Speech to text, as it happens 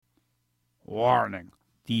Warning.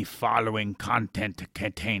 The following content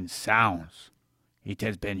contains sounds. It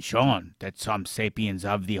has been shown that some sapiens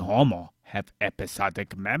of the Homo have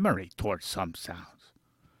episodic memory towards some sounds,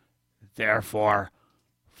 therefore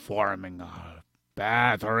forming a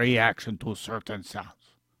bad reaction to certain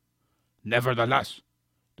sounds. Nevertheless,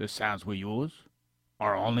 the sounds we use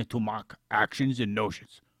are only to mock actions and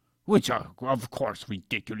notions, which are, of course,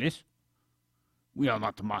 ridiculous. We are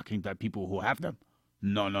not mocking the people who have them.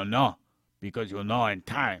 No. Because in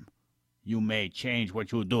time, you may change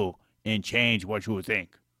what you do and change what you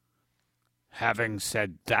think. Having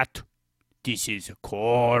said that, this is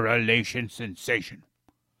Correlation Sensation,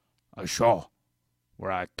 a show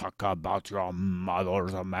where I talk about your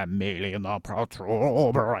mother's mammalian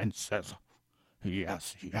protuberances.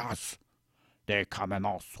 Yes. They come in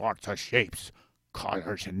all sorts of shapes,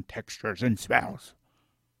 colors, and textures and smells.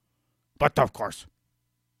 But of course,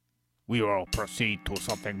 we will proceed to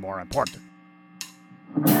something more important.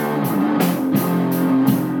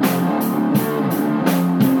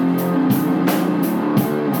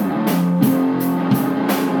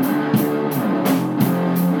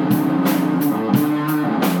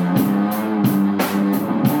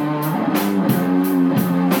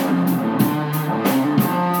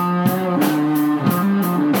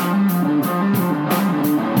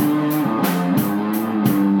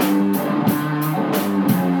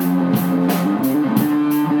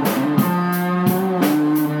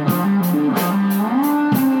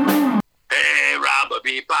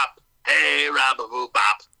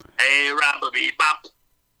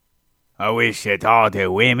 I wish that all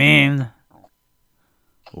the women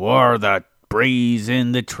were the breeze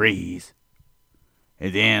in the trees,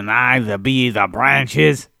 and then I be the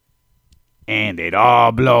branches, and it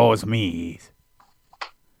all blows me.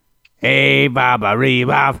 Hey, Baba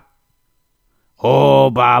Rebop.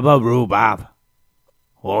 Oh, Baba Rubop.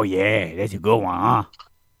 Oh, yeah, that's a good one, huh?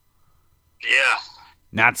 Yeah.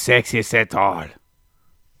 Not sexist at all.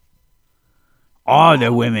 All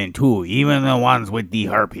the women, too, even the ones with the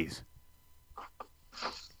herpes.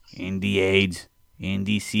 And the AIDS, and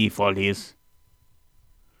the syphilis.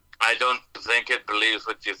 I don't think it believes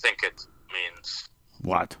what you think it means.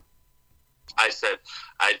 What? I said,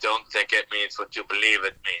 I don't think it means what you believe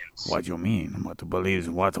it means. What you mean? What believes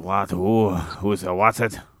what, who, who's, what's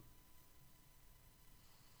it?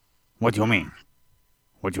 What you mean?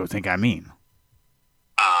 What you think I mean?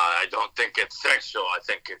 I don't think it's sexual. I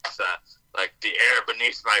think it's, like the air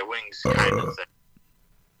beneath my wings kind of thing.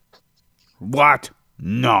 What?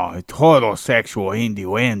 No, total sexual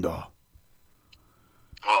innuendo.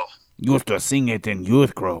 Oh. Used to sing it in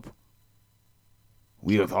youth group.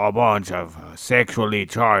 With a bunch of sexually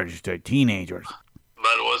charged teenagers.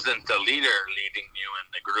 But wasn't the leader leading you in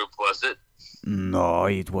the group, was it? No,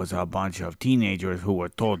 it was a bunch of teenagers who were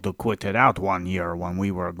told to quit it out one year when we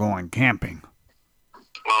were going camping.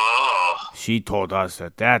 Oh. She told us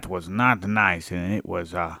that was not nice, and it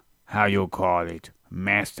was, how you call it,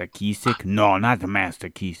 masochistic? No, not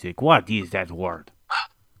masochistic. What is that word?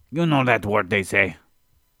 You know that word they say?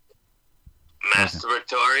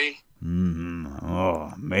 Masturbatory?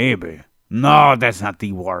 Oh, maybe. No, that's not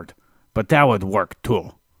the word. But that would work,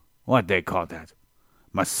 too. What they call that?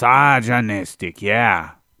 Misogynistic,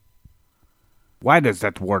 yeah. Why does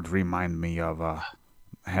that word remind me of,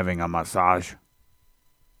 having a massage?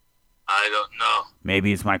 I don't know.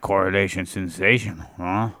 Maybe it's my correlation sensation,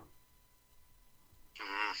 huh?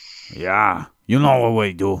 Yeah, you know what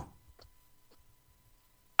we do.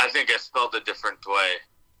 I think I spelled a different way.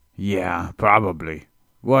 Yeah, probably.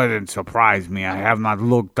 Wouldn't surprise me. I have not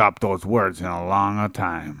looked up those words in a long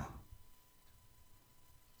time.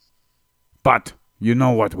 But, you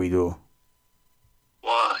know what we do.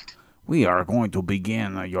 What? We are going to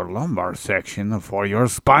begin your lumbar section for your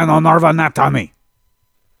spinal nerve anatomy.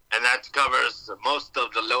 And that covers most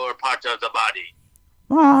of the lower part of the body.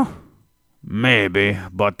 Well, maybe,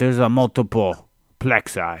 but there's a multiple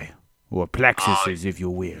plexi, or plexuses, if you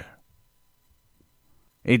will.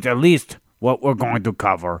 It's at least what we're going to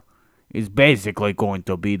cover is basically going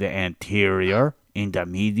to be the anterior and the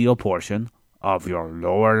medial portion of your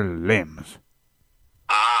lower limbs.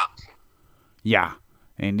 Yeah,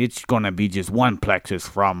 and it's going to be just one plexus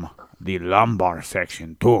from the lumbar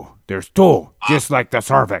section, too. There's two, just like the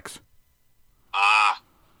cervix.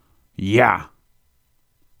 Yeah.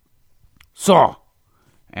 So,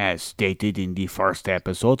 as stated in the first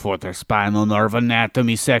episode for the spinal nerve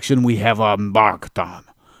anatomy section, we have embarked on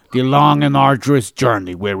the long and arduous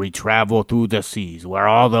journey where we travel through the seas, where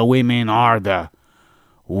all the women are the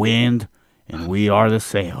wind and we are the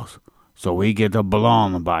sails. So we get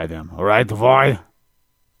blown by them. Right, boy?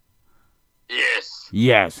 Yes.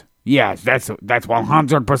 Yes. Yes, that's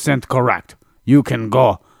 100% correct. You can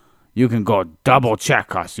go double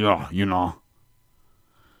check us, you know.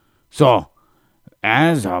 So,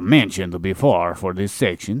 as I mentioned before for this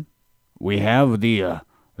section, we have the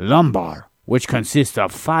lumbar, which consists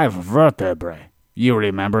of 5 vertebrae. You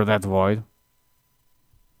remember that, Void?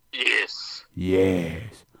 Yes.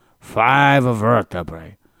 Yes, 5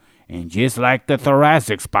 vertebrae. And just like the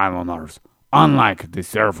thoracic spinal nerves, unlike the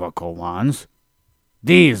cervical ones,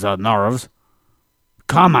 these nerves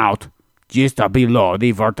come out just below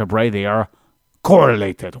the vertebrae they are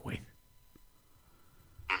correlated with.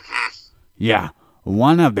 Yeah,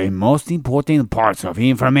 one of the most important parts of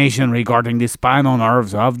information regarding the spinal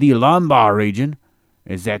nerves of the lumbar region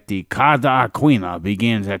is that the cauda equina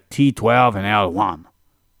begins at T12 and L1.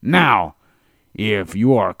 Now, if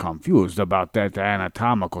you are confused about that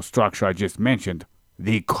anatomical structure I just mentioned,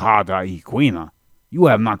 the cauda equina, you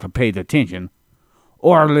have not paid attention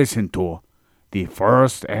or listened to the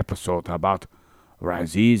first episode about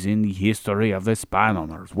rises in the history of the spinal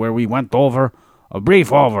nerves, where we went over a brief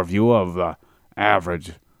overview of the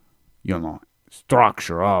average,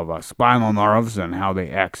 structure of spinal nerves and how they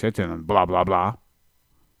exit and blah, blah, blah.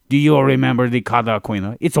 Do you remember the cauda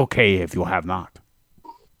equina? It's okay if you have not.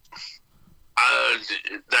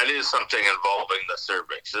 That is something involving the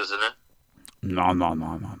cervix, isn't it?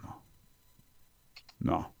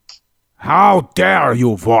 No. How dare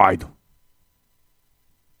you, Void?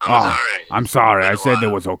 Sorry. I'm sorry. I said it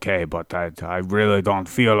was okay, but I really don't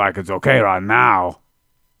feel like it's okay right now.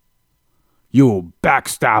 You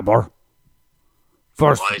backstabber.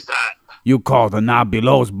 First, why is that? You called the knob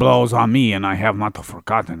below's blows on me, and I have not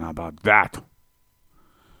forgotten about that.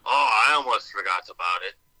 Oh, I almost forgot about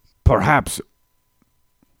it. Perhaps.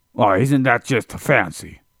 Oh, isn't that just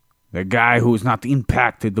fancy? The guy who's not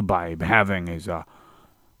impacted by having his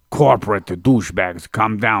corporate douchebags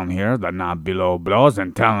come down here, the knob below blows,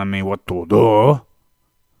 and telling me what to do,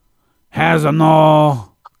 has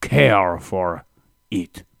no care for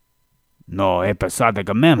it. No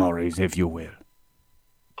episodic memories, if you will.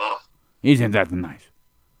 Oh. Isn't that nice?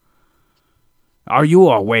 Are you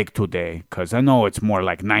awake today? 'Cause I know it's more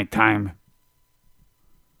like nighttime.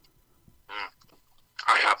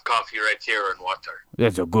 I have coffee right here and water.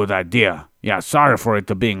 That's a good idea. Yeah, sorry for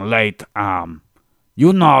it being late.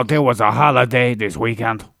 There was a holiday this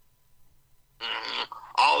weekend.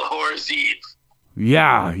 All Horrors Eve.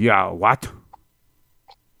 Yeah, what?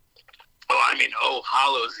 Oh,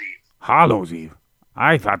 Hallows Eve. Hallows Eve?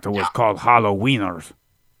 I thought it was called Halloweeners.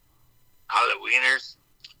 Halloweeners?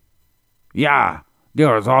 Yeah,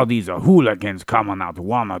 there was all these hooligans coming out,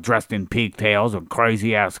 one dressed in pigtails and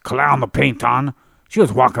crazy-ass clown paint on. She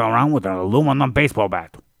was walking around with an aluminum baseball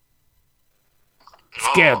bat.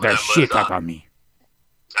 Scared the shit out of me.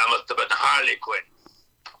 That must have been Harley Quinn.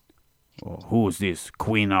 Oh, who's this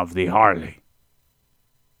Queen of the Harley?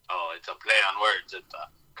 Oh, it's a play on words. It's a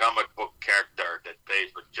comic book character that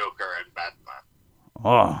plays with Joker and Batman.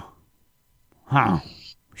 Oh. Huh.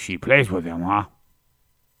 She plays with him, huh?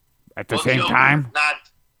 At the same Joker, time? Not.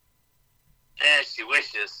 She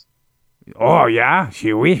wishes. Oh, yeah?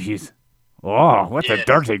 She wishes. Oh, what a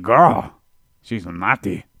dirty girl. She's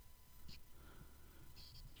naughty.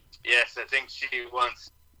 Yes, I think she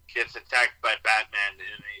once gets attacked by Batman,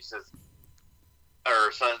 and he says,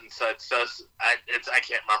 or something says, I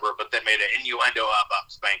can't remember, but they made an innuendo about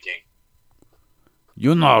spanking.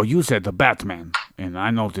 You said the Batman, and I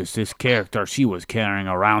noticed this character, she was carrying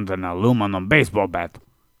around an aluminum baseball bat.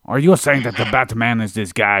 Are you saying that the Batman is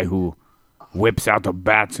this guy who whips out the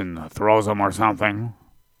bats and throws them or something?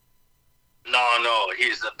 No,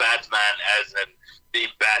 he's the Batman as in the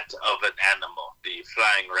bat of an animal, the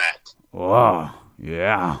flying rat. Oh,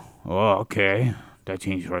 yeah. Oh, okay. That's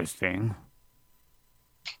interesting.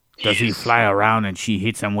 Does he fly around and she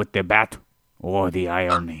hits him with the bat? Or the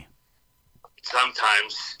irony?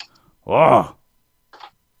 Sometimes. Oh,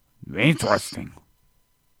 interesting.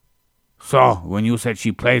 So, when you said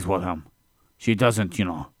she plays with him, she doesn't,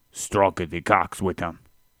 stroke the cocks with him?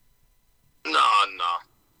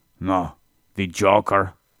 No. The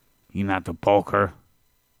Joker? He not the poker?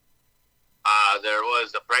 There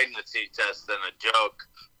was a pregnancy test and a joke,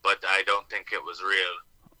 but I don't think it was real.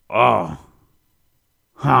 Oh.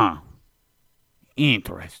 Huh.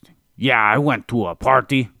 Interesting. Yeah, I went to a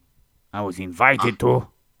party. I was invited to.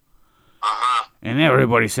 And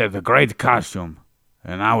everybody said the great costume.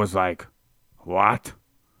 And I was like, what?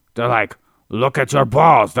 They're like, look at your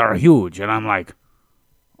balls. They're huge. And I'm like,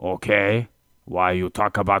 okay. Why you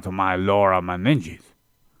talk about my lower meninges?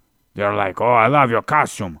 They're like, oh, I love your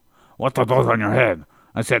costume. What are those on your head?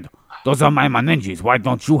 I said, those are my meninges. Why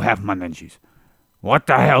don't you have meninges? what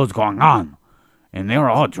the hell's going on? And they were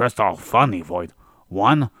all dressed all funny, Void.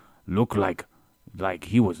 One looked like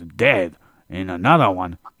he was dead, and another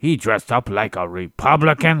one, he dressed up like a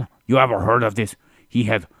Republican. You ever heard of this? He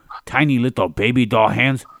had tiny little baby doll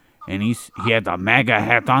hands, and he had a MAGA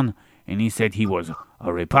hat on, and he said he was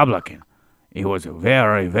a Republican. It was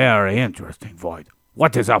very, very interesting, Void.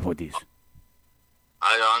 What is up with this?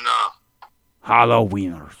 I don't know.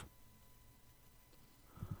 Halloweeners.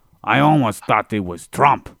 I almost thought it was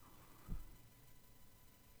Trump.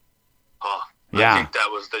 Oh, yeah. I think that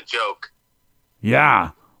was the joke.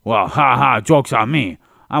 Yeah. Well, joke's on me.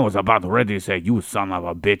 I was about ready to say, you son of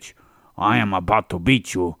a bitch, I am about to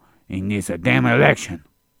beat you in this damn election.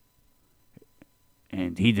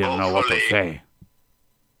 And he didn't know what to say.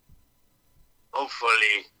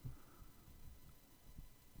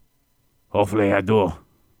 Hopefully I do.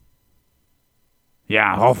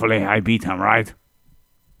 Yeah, hopefully I beat him, right?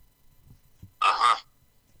 Uh-huh.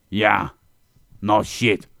 Yeah. No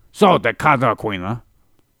shit. So, the cataquina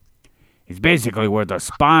is basically where the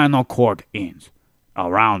spinal cord ends,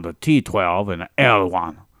 around the T12 and the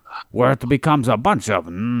L1, where it becomes a bunch of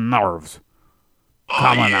nerves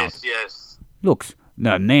coming out. Yes. Looks,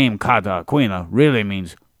 the name cataquina really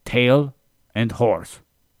means tail and horse.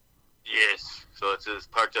 Yes, so it's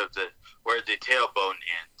part of where the tailbone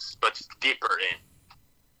ends, but it's deeper in,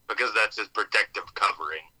 because that's his protective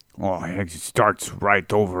covering. Oh, it starts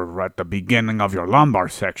right over at the beginning of your lumbar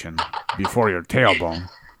section, before your tailbone.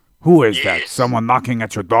 Who is that? Someone knocking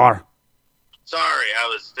at your door? Sorry, I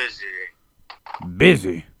was fidgeting.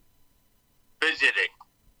 Busy? Fidgeting.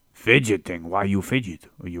 Fidgeting? Why you fidget?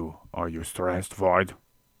 Are you stressed, Void?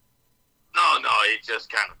 No, it's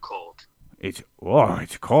just kind of cold. It's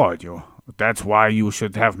cold. That's why you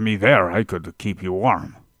should have me there. I could keep you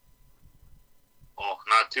warm. Oh,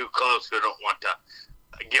 not too close. We don't want to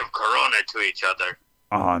give corona to each other.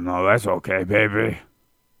 Oh, no, that's okay, baby.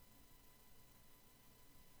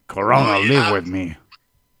 Corona, live with me.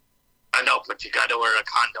 I know, but you gotta wear a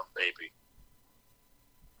condom, baby.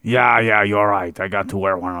 Yeah, you're right. I got to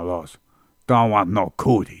wear one of those. Don't want no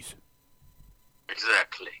cooties.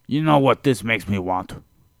 Exactly. You know what this makes me want?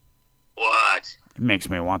 What? It makes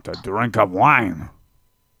me want to drink of wine.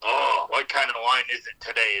 Oh, what kind of wine is it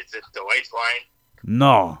today? Is it the white wine?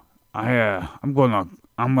 No. I'm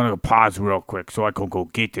gonna pause real quick so I can go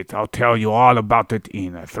get it. I'll tell you all about it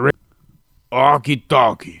in a 3. Okie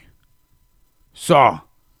dokie. So,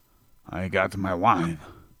 I got my wine.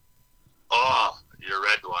 Oh, your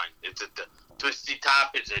red wine. Is it the twisty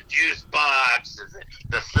top? Is it juice box? Is it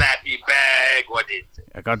the slappy bag? What is it?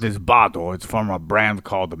 I got this bottle. It's from a brand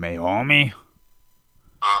called Mayomi.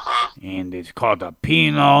 Uh-huh. And it's called a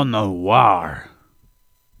Pinot Noir.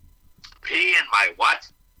 P in my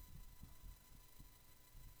what?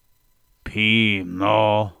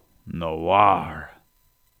 Pinot Noir.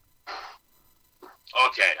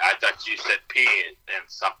 Okay, I thought you said P in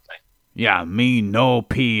something. Yeah, me no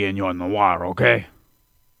pee in your noir, okay?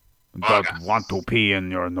 Don't Okay. want to pee in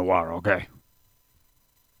your noir, okay?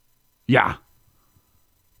 Yeah.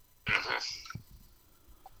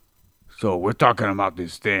 So we're talking about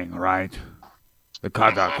this thing, right? The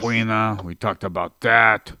cataquina, we talked about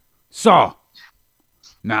that. So,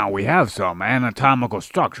 now we have some anatomical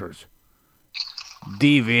structures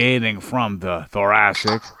deviating from the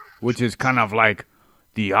thoracic, which is kind of like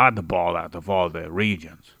the oddball out of all the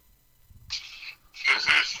regions.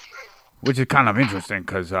 Which is kind of interesting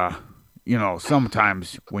because,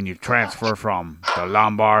 sometimes when you transfer from the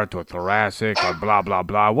lumbar to thoracic or blah, blah,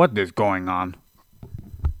 blah, what is going on?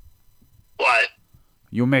 What?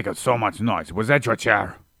 You make so much noise. Was that your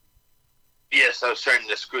chair? Yes, I was trying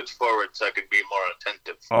to scoot forward so I could be more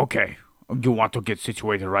attentive. Okay. You want to get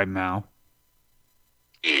situated right now?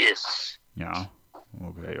 Yes. Yeah.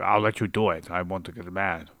 Okay. I'll let you do it. I want to get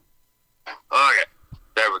mad. Okay.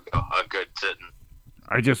 There we go. A good sitting.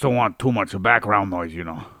 I just don't want too much background noise,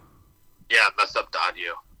 Yeah, mess up the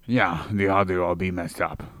audio. Yeah, the audio will be messed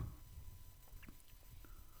up.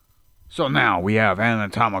 So now we have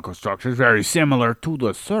anatomical structures very similar to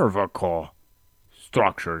the cervical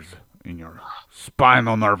structures in your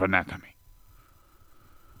spinal nerve anatomy.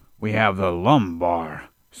 We have the lumbar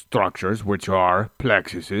structures, which are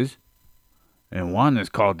plexuses, and one is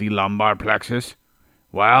called the lumbar plexus,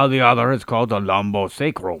 while the other is called the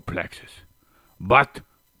lumbosacral plexus. But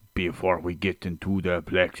before we get into the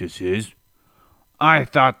plexuses, I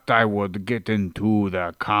thought I would get into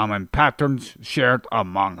the common patterns shared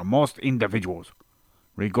among most individuals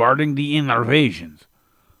regarding the innervations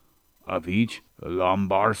of each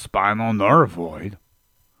lumbar spinal nerve void.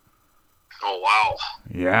 Oh, wow.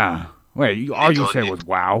 Yeah. Wait, all you said was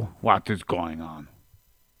wow. What is going on?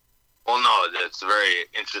 No, that's a very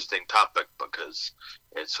interesting topic because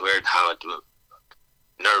it's weird how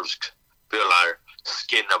nerves feel our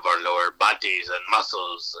skin of our lower bodies and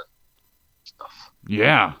muscles and stuff.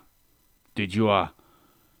 Yeah. Do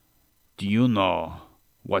you know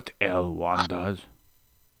what L1 does?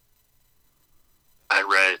 I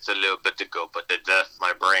read it a little bit ago, but it left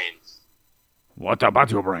my brain. What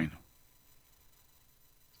about your brain?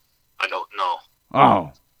 I don't know.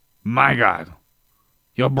 Oh, my God.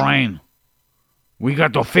 Your brain. We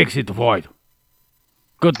got to fix it, Void.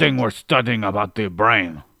 Good thing we're studying about the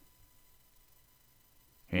brain.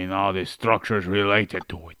 And all the structures related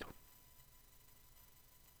to it.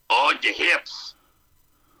 Oh, the hips.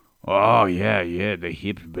 Oh, yeah, the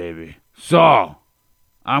hips, baby. So,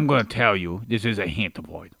 I'm gonna tell you, this is a hint,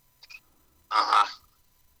 Void. Uh-huh.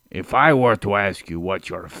 If I were to ask you what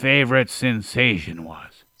your favorite sensation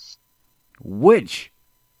was,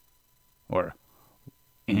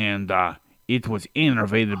 it was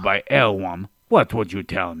innervated by L1, what would you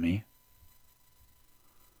tell me?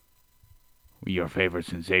 Your favorite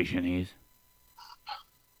sensation is?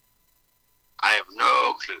 I have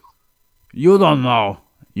no clue. You don't know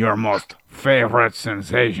your most favorite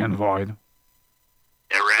sensation, Void.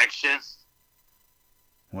 Erection?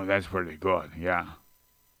 Well, that's pretty good, yeah.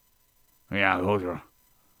 Yeah, those are...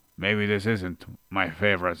 Maybe this isn't my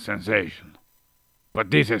favorite sensation.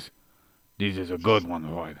 But this is a good one,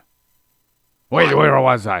 Void. Wait, where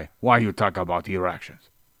was I? Why you talk about erections?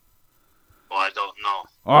 Well, I don't know.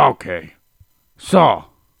 Okay. So,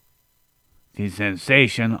 the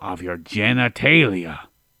sensation of your genitalia.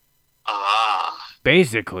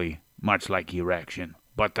 Basically, much like erection,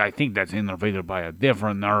 but I think that's innervated by a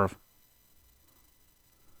different nerve.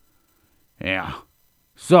 Yeah.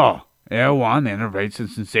 So, L1 innervates the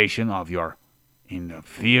sensation of your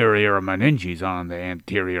inferior meninges on the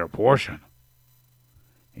anterior portion,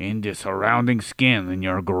 in the surrounding skin in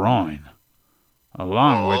your groin,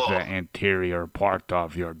 along with the anterior part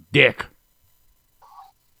of your dick.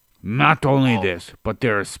 Not only this, but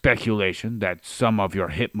there is speculation that some of your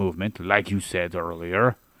hip movement, like you said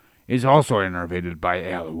earlier, is also innervated by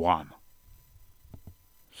L1.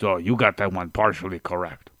 So you got that one partially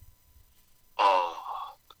correct. Oh,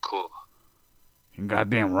 cool. You're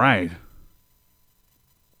goddamn right.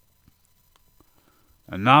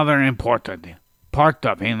 Another important part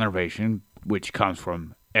of innervation, which comes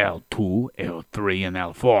from L2, L3, and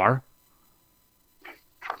L4,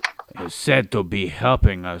 is said to be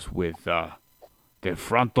helping us with the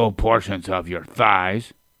frontal portions of your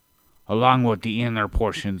thighs, along with the inner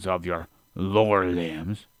portions of your lower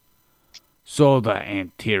limbs. So the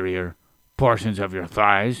anterior portions of your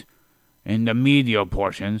thighs and the medial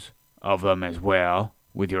portions of them as well,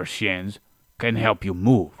 with your shins, can help you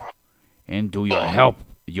move and do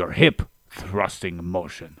your hip thrusting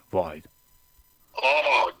motion, Void.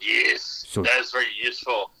 Oh, yes. So, that is very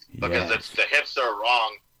useful because if the hips are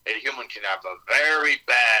wrong, a human can have a very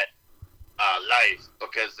bad life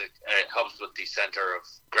because it helps with the center of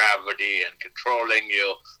gravity and controlling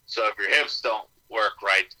you. So if your hips don't work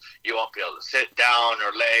right, you won't be able to sit down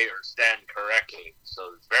or lay or stand correctly. So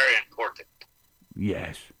it's very important.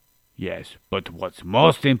 Yes. But what's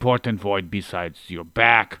most important, Void, besides your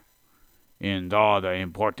back and all the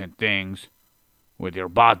important things with your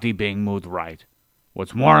body being moved right,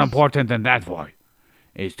 what's more important than that, Void,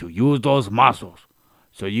 is to use those muscles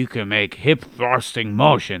so you can make hip thrusting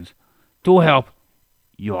motions to help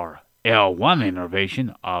your L1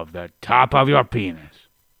 innervation of the top of your penis.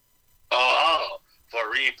 Oh, for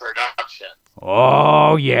reproduction.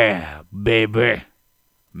 Oh, yeah, baby.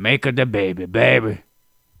 Make it the baby, baby.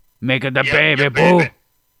 Make it the baby, boo. Baby.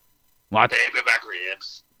 What? Baby back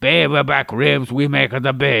ribs. Baby back ribs, we make it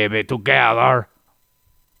the baby together.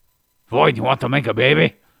 Void, you want to make a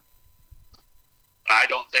baby? I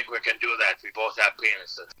don't think we can do that. We both have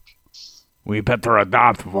penises. We better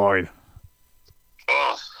adopt, Void.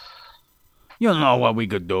 Oh. You know what we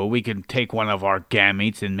could do? We can take one of our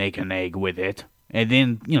gametes and make an egg with it. And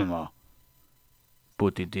then,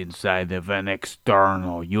 put it inside of an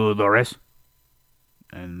external uterus.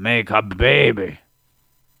 And make a baby.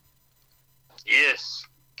 Yes.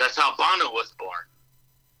 That's how Bono was born.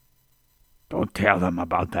 Don't tell them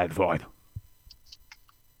about that, Void.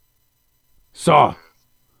 So.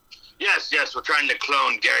 Yes, we're trying to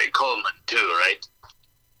clone Gary Coleman too, right?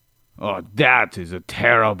 Oh, that is a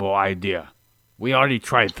terrible idea. We already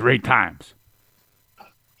tried 3 times.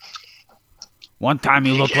 One time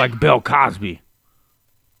he looked like Bill Cosby.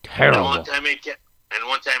 Terrible. And one time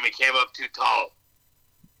he came up too tall.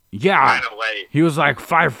 Yeah. Ran away. He was like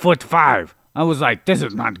 5'5". I was like, this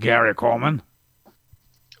is not Gary Coleman.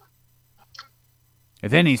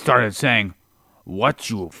 And then he started saying, "What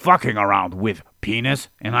you fucking around with, penis?"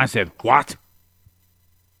 And I said, "What?"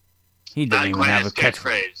 He didn't even have a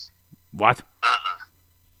catchphrase. What?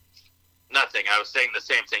 Nothing. I was saying the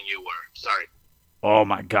same thing you were. Sorry. Oh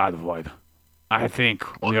my God, Void. I think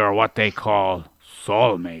we are what they call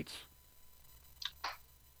soulmates.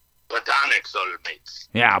 Platonic soulmates.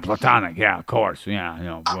 Yeah, platonic. Yeah, of course. Yeah,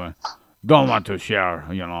 we don't want to share,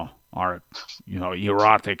 our,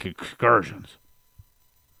 erotic excursions.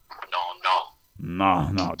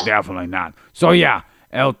 No, definitely not. So yeah,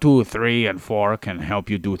 L2, 3, and 4 can help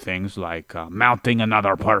you do things like mounting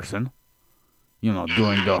another person,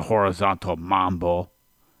 doing the horizontal mambo,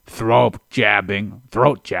 throat jabbing,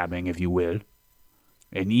 if you will,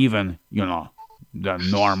 and even, the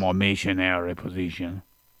normal missionary position.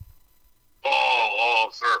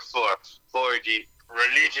 For the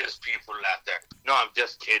religious people out there. No, I'm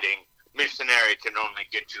just kidding. Missionary can only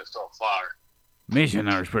get you so far.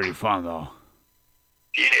 Missionary's pretty fun, though.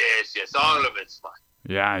 Yes, all of it's fun.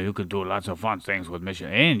 Yeah, you could do lots of fun things with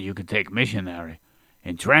mission, and you could take missionary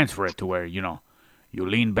and transfer it to where, you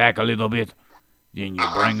lean back a little bit, then you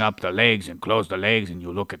bring up the legs and close the legs, and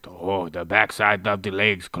you look at the backside of the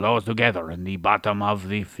legs close together and the bottom of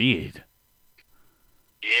the feet.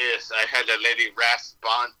 Yes, I had a lady grasp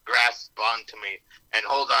onto me and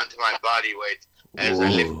hold on to my body weight as I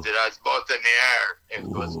lifted us both in the air. It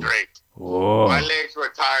was great. Whoa. My legs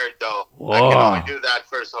were tired, though. Whoa. I can only do that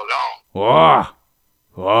for so long.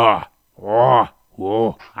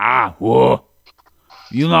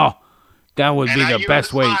 That would be the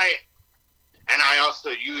best way. And I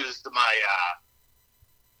also used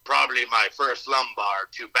probably my first lumbar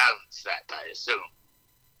to balance that, I assume.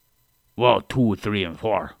 Well, 2, 3, and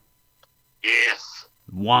 4. Yes.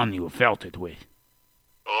 1 you felt it with.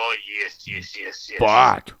 Oh, yes.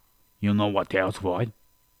 But, you know what else, Void?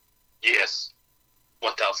 Yes.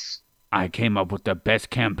 What else? I came up with the best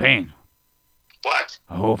campaign. What?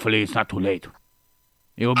 Hopefully it's not too late.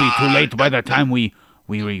 It will be too late by the time we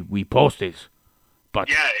post this. But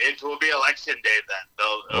yeah, it will be election day then.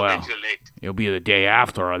 It'll be too late. It'll be the day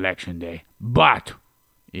after election day. But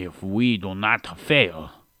if we do not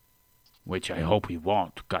fail, which I hope we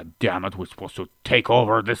won't, god damn it, we're supposed to take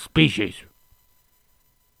over the species.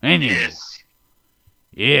 Anyway, yes.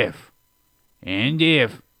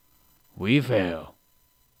 if we fail,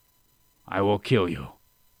 I will kill you.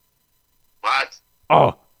 What?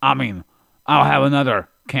 Oh, I mean, I'll have another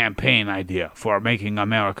campaign idea for making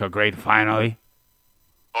America great finally.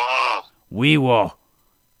 Oh. We will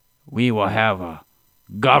have a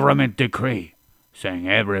government decree saying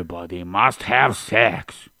everybody must have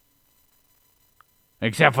sex.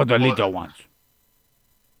 Except for the little ones.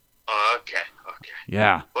 Okay.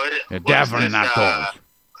 Yeah, they're definitely not those.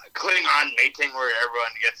 Klingon mating where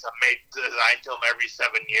everyone gets a mate designed to them every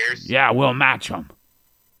 7 years? Yeah, we'll match them.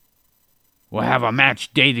 We'll have a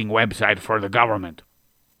match dating website for the government.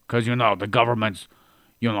 Because, the government's,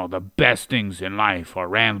 the best things in life are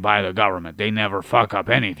ran by the government. They never fuck up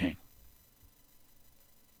anything.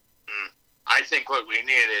 I think what we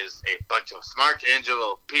need is a bunch of smart,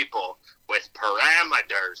 individual people with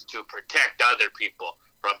parameters to protect other people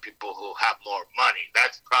from people who have more money.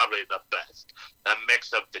 That's probably the best. A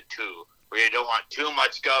mix of the two, where you don't want too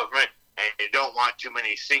much government and you don't want too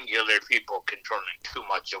many singular people controlling too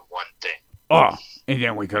much of one thing. Oh, and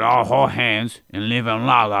then we could all hold hands and live in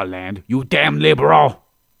La La Land. You damn liberal!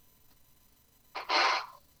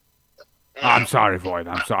 I'm sorry, Void.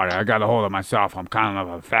 I'm sorry. I got a hold of myself. I'm kind of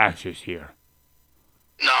a fascist here.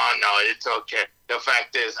 No, it's okay. The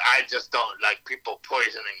fact is, I just don't like people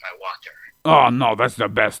poisoning my water. Oh, no, that's the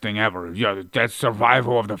best thing ever. Yeah, that's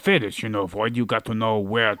survival of the fittest, Void. You got to know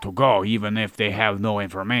where to go, even if they have no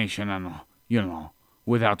information and,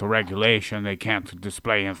 without the regulation, they can't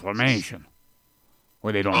display information.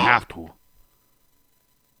 Or they don't have to.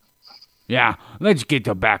 Yeah, let's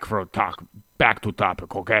get back to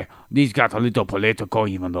topic, okay? This got a little political,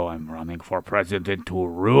 even though I'm running for president to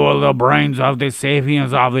rule the brains of the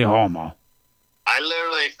sapiens of the homo. I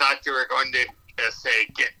literally thought you were going to say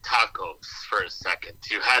get tacos for a second.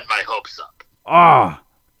 You had my hopes up.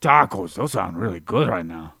 Tacos. Those sound really good right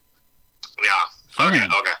now. Yeah.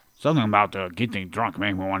 Okay. Something about getting drunk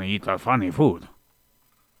makes me want to eat funny food.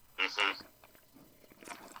 Mm-hmm.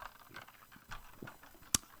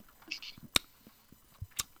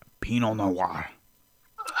 Pinot Noir.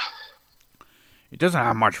 It doesn't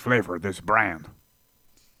have much flavor, this brand.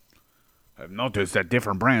 I've noticed that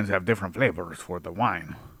different brands have different flavors for the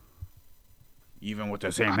wine. Even with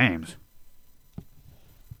the same names.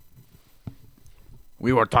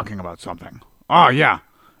 We were talking about something. Oh, yeah.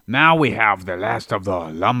 Now we have the last of the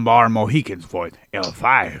lumbar Mohicans void,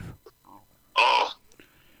 L5. Oh.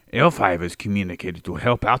 L5 is communicated to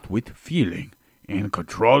help out with feeling and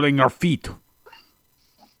controlling your feet.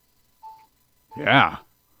 Yeah.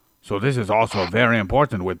 So this is also very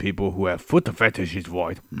important with people who have foot fetishes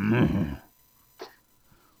void. Mm-hmm.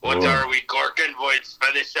 What are we, Gorkin voids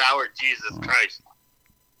fetish hour? Jesus Christ.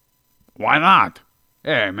 Why not?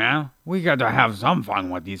 Hey, man, we gotta have some fun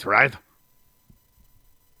with these, right?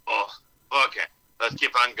 Oh, okay. Let's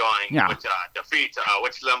keep on going. Yeah. With the feet,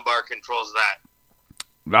 which lumbar controls that?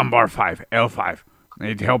 Lumbar 5, L5.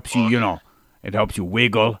 It helps you, it helps you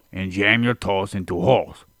wiggle and jam your toes into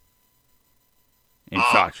holes. And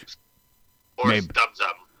such. Or Maybe. stubs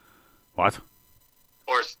them. What?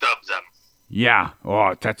 Or stubs them. Yeah.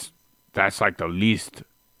 Oh, that's like the least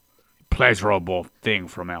pleasurable thing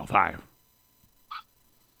from L5.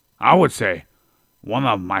 I would say one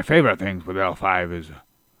of my favorite things with L5 is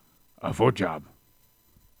a foot job.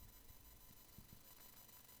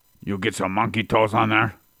 You get some monkey toes on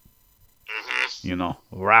there.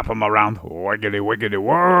 Mm-hmm. Wrap them around. Wiggity, wiggity,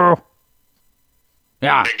 whoa.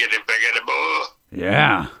 Yeah. Biggity, biggity, boo.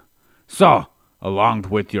 Yeah. So, along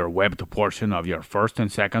with your webbed portion of your first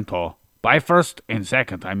and second toe, by first and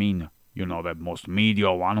second, I mean, the most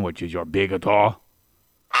medial one, which is your big toe.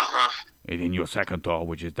 Uh-huh. And then your second toe,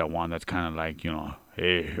 which is the one that's kind of like,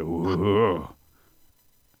 hey, ooh.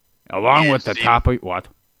 Along with the top of, what?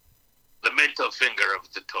 The middle finger of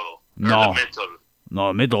the toe. No. The middle. No,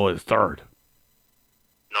 the middle is third.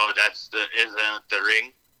 No, isn't the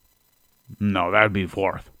ring? No, that'd be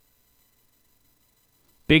fourth.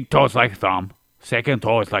 Big toe's like thumb. Second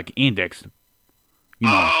toe is like index.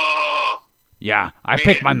 Oh! Yeah, I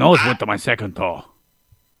picked my nose with my second toe.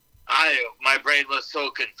 My brain was so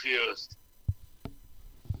confused.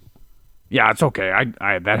 Yeah, it's okay.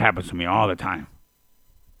 I that happens to me all the time.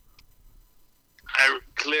 I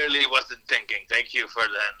clearly wasn't thinking. Thank you for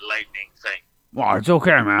that lightning thing. Well, it's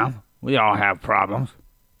okay, man. We all have problems.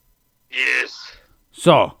 Yes.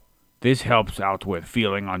 So, this helps out with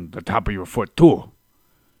feeling on the top of your foot, too.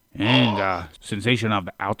 And sensation of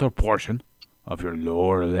the outer portion of your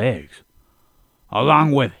lower legs.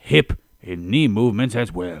 Along with hip and knee movements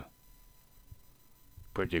as well.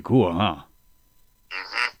 Pretty cool, huh?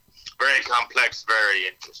 Mm-hmm. Very complex, very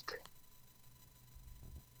interesting.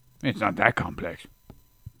 It's not that complex.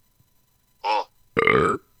 Oh.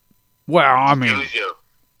 Well, I mean... Excuse you.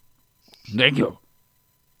 Thank you.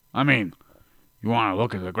 I mean, you want to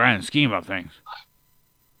look at the grand scheme of things.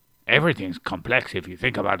 Everything's complex if you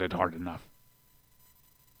think about it hard enough.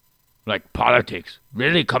 Like politics.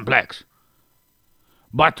 Really complex.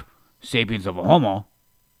 But sapiens of a homo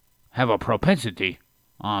have a propensity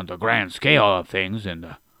on the grand scale of things and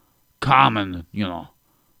the common,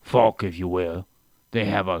 folk, if you will. They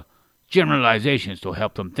have generalizations to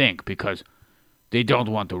help them think because they don't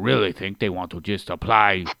want to really think. They want to just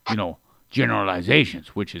apply, generalizations,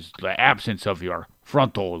 which is the absence of your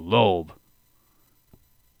frontal lobe.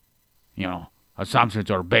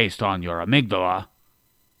 Assumptions are based on your amygdala,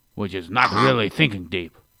 which is not really thinking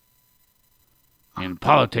deep. And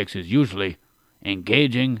politics is usually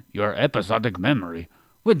engaging your episodic memory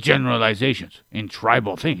with generalizations in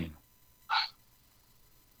tribal thinking.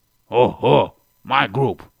 Oh, my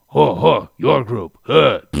group. Oh, your group.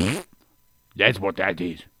 That's what that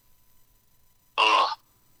is.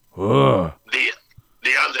 The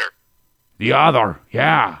other. The other,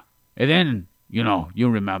 yeah. And then, you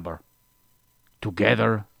remember.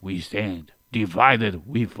 Together we stand. Divided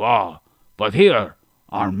we fall. But here,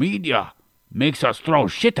 our media makes us throw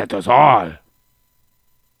shit at us all.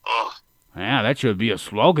 Oh. Yeah, that should be a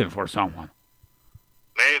slogan for someone.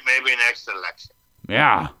 Maybe next election.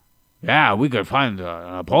 Yeah, we could find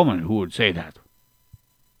an opponent who would say that.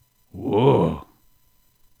 Whoa.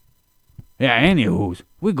 Yeah, anywho's,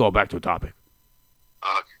 we go back to topic.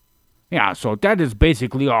 Okay. Yeah, so that is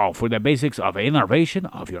basically all for the basics of innervation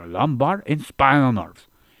of your lumbar and spinal nerves.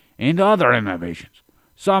 And other innervations.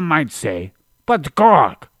 Some might say, but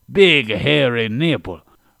Gork, big hairy nipple,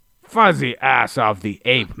 fuzzy ass of the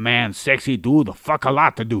ape man, sexy dude, fuck a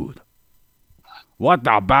lot dude. What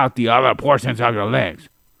about the other portions of your legs?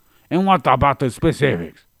 And what about the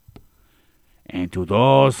specifics? And to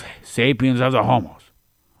those sapiens of the homos,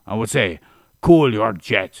 I would say, cool your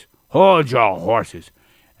jets, hold your horses,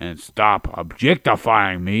 and stop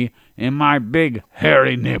objectifying me and my big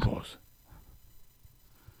hairy nipples.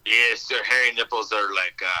 Yes, your hairy nipples are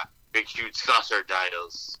like big huge saucer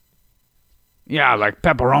dials. Yeah, like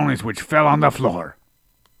pepperonis which fell on the floor.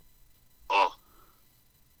 Oh.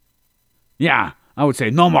 Yeah, I would say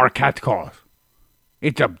no more cat calls.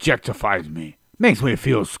 It objectifies me, Makes me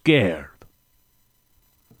feel scared.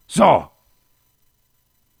 So,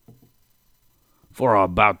 for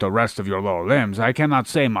about the rest of your lower limbs, I cannot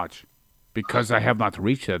say much, because I have not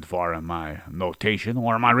reached that far in my notation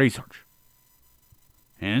or my research.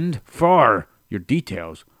 And for your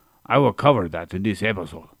details, I will cover that in this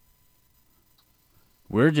episode.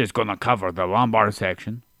 We're just gonna cover the lumbar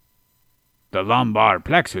section, the lumbar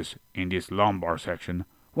plexus in this lumbar section.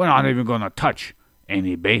 We're not even gonna touch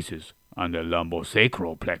any bases on the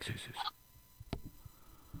lumbosacral plexuses.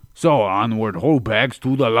 So onward, hold bags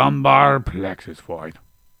to the lumbar plexus void.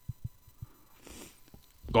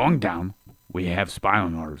 Going down, we have spinal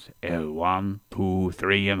nerves L1, 2,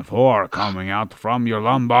 3, and 4 coming out from your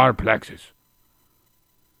lumbar plexus.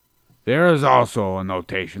 There is also a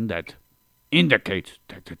notation that indicates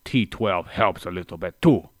that the T12 helps a little bit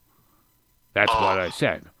too. That's what I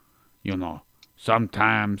said. You know,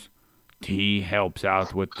 sometimes T helps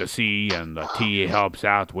out with the C and the T helps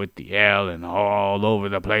out with the L and all over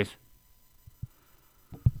the place.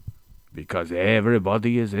 Because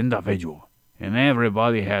everybody is individual and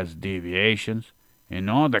everybody has deviations,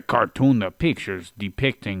 and all the pictures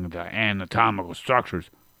depicting the anatomical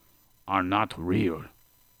structures are not real.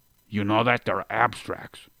 You know that they're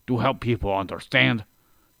abstracts to help people understand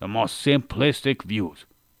the most simplistic views,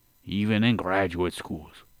 even in graduate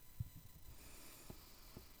schools.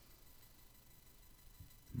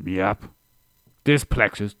 Yep, this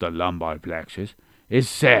plexus, the lumbar plexus, is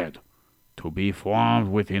said to be formed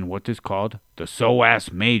within what is called the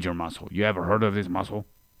psoas major muscle. You ever heard of this muscle?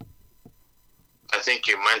 I think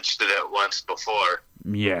you mentioned it once before.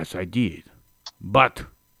 Yes, I did. But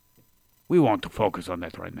we want to focus on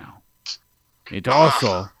that right now. It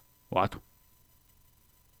also... What?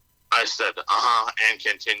 I said, and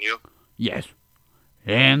continue. Yes.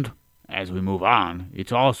 And as we move on,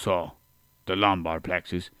 it's also... The lumbar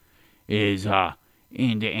plexus is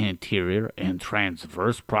in the anterior and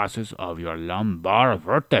transverse process of your lumbar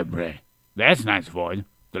vertebrae. That's nice, Void.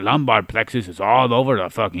 The lumbar plexus is all over the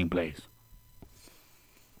fucking place.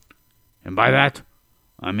 And by that,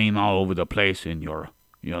 I mean all over the place in your,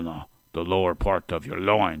 the lower part of your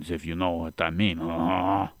loins, if you know what I mean.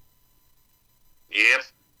 Yep.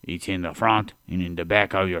 It's in the front and in the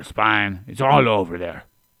back of your spine. It's all over there,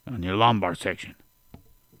 on your lumbar section.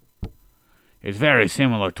 It's very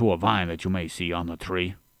similar to a vine that you may see on a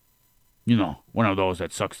tree. You know, one of those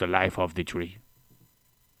that sucks the life of the tree.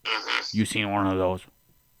 You seen one of those?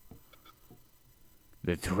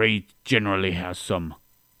 The tree generally has some,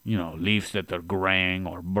 leaves that are graying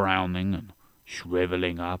or browning and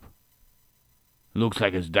shriveling up. Looks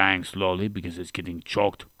like it's dying slowly because it's getting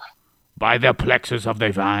choked by the plexus of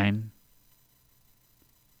the vine.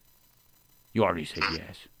 You already said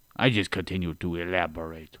yes. I just continue to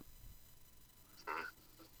elaborate.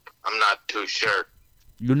 I'm not too sure.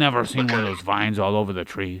 You never seen one of those vines all over the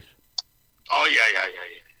trees? Oh, yeah.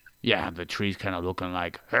 Yeah, the trees kind of looking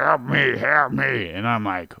like, help me. And I'm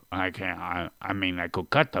like, I can't, I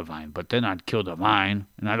could cut the vine, but then I'd kill the vine.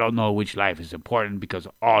 And I don't know which life is important because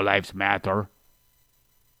all lives matter.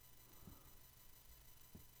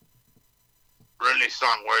 Really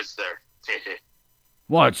strong words there.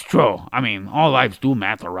 Well, it's true. All lives do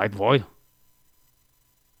matter, right, Void?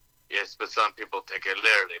 Yes, but some people take it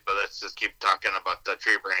literally, but let's just keep talking about the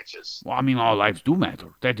tree branches. Well, all lives do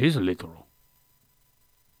matter. That is literal.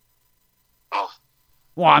 Oh.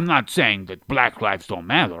 Well, I'm not saying that black lives don't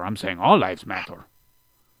matter. I'm saying all lives matter.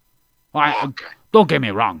 Okay. Don't get me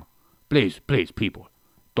wrong. Please, people,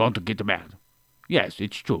 don't get mad. Yes,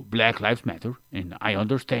 it's true. Black lives matter, and I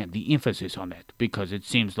understand the emphasis on that, because it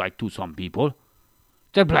seems like to some people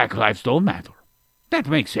that black lives don't matter. That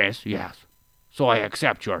makes sense, yes. So I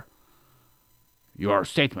accept your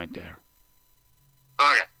statement there.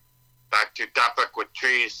 Okay. Back to topic with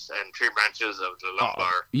trees and tree branches of the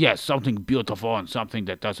lumbar. Yes, something beautiful and something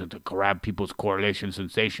that doesn't grab people's correlation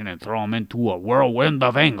sensation and throw them into a whirlwind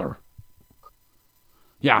of anger.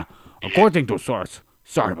 Yeah, according to source.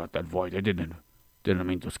 Sorry about that, Void. I didn't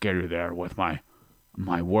mean to scare you there with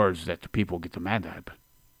my words that people get mad at.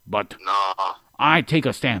 But no. I take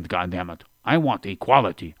a stand, goddammit. I want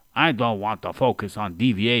equality. I don't want to focus on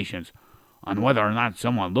deviations, on whether or not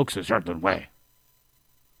someone looks a certain way.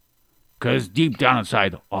 Because deep down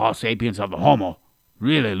inside, all sapiens of the Homo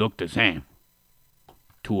really look the same.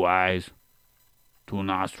 2 eyes, 2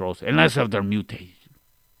 nostrils, unless of their mutation.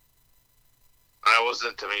 I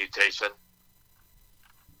wasn't a mutation.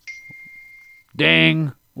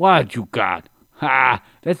 Dang, what you got? Ha,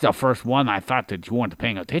 that's the first one I thought that you weren't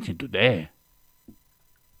paying attention to there.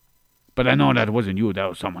 But I know that wasn't you, that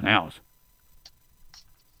was someone else.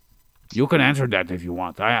 You can answer that if you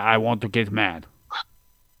want. I want to get mad.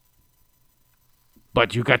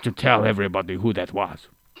 But you got to tell everybody who that was.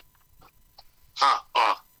 Huh?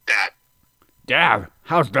 Oh, Dad. Dad?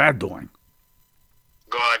 How's Dad doing?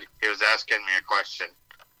 Good. He was asking me a question.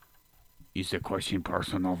 Is the question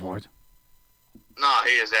personal, Void? No,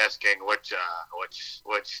 he is asking which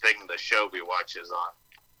thing the Shobi watches on.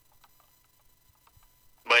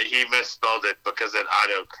 But he misspelled it because it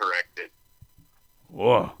auto-corrected.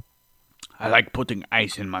 Oh, I like putting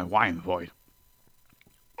ice in my wine, Void.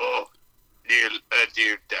 Oh,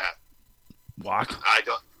 What? I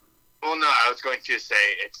don't. Well, no, I was going to say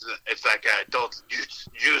it's like an adult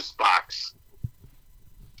juice box.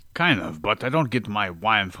 Kind of, but I don't get my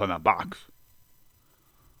wine from a box.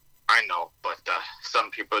 I know, but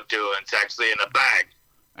some people do, and it's actually in a bag.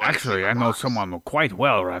 Actually, I know someone quite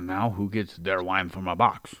well right now who gets their wine from a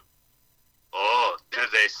box. Oh, do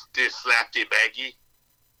they slap the baggie?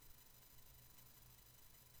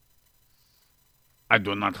 I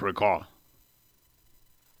do not recall.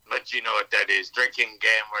 But you know what that is? Drinking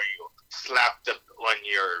game where you slap when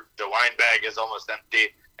the wine bag is almost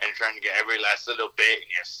empty and you're trying to get every last little bit, and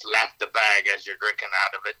you slap the bag as you're drinking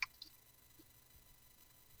out of it.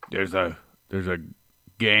 There's a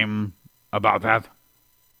game about that.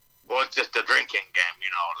 Well, it's just a drinking game,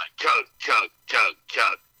 like chug, chug, chug,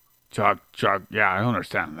 chug. Chug, chug. Yeah, I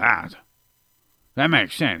understand that. That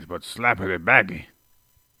makes sense, but slap the baggie.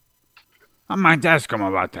 I might ask him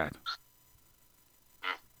about that.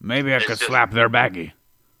 Maybe I could slap their baggie.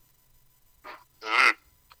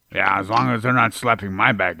 Yeah, as long as they're not slapping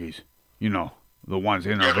my baggies. The ones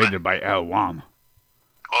innovated by L1.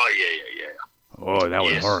 Oh, yeah. Oh, that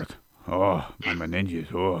would hurt. Oh, my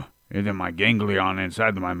meninges. Oh, even my ganglion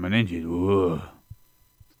inside of my meninges. Oh.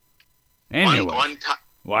 Anyway.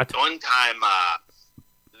 What? One time,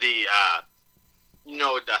 the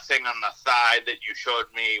thing on the side that you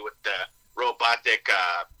showed me with the robotic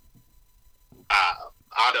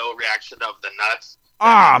auto reaction of the nuts.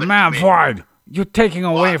 Ah, man, Void, you're taking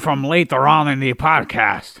away from later on in the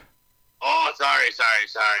podcast. Oh, sorry.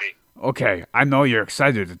 Okay, I know you're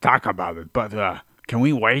excited to talk about it, but can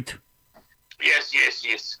we wait? Yes.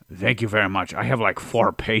 Thank you very much. I have like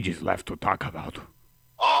 4 pages left to talk about.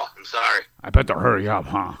 Oh, I'm sorry. I better hurry up,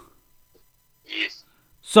 huh? Yes.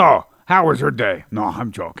 So, how was your day? No,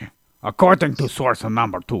 I'm joking. According to source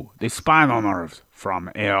number 2, the spinal nerves from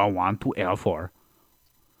L1 to L4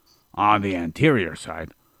 on the anterior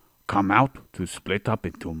side come out to split up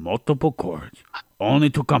into multiple cords, only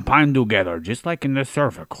to combine together just like in the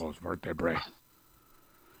cervical vertebrae.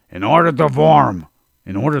 In order to form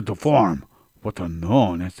what are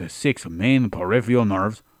known as the 6 main peripheral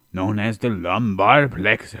nerves known as the lumbar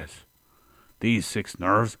plexus. These 6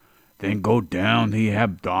 nerves then go down the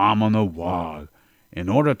abdominal wall in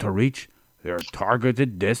order to reach their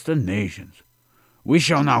targeted destinations. We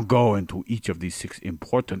shall now go into each of these 6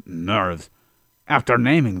 important nerves after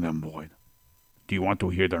naming them, Void. Do you want to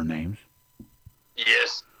hear their names?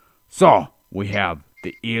 Yes. So, we have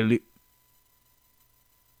the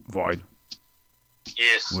Void.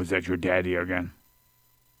 Yes. Was that your daddy again?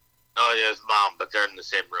 Oh, yeah, his mom, but they're in the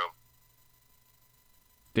same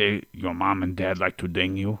room. Your mom and dad like to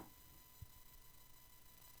ding you?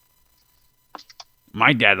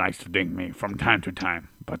 My dad likes to ding me from time to time,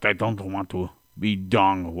 but I don't want to be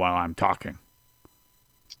dong while I'm talking.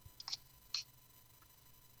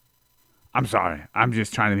 I'm sorry. I'm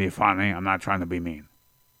just trying to be funny. I'm not trying to be mean.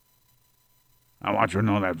 I want you to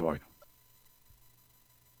know that, Void.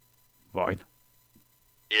 Void?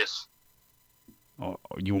 Yes. Oh,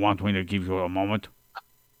 you want me to give you a moment?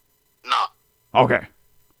 No. Okay.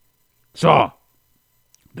 So,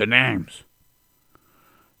 the names.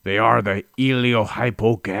 They are the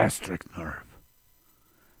iliohypogastric nerve,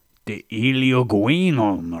 the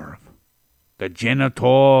ilioguinal nerve, the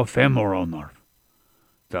genitofemoral nerve,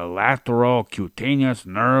 the lateral cutaneous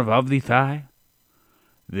nerve of the thigh,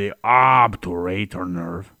 the obturator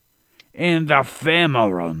nerve, and the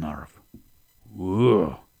femoral nerve.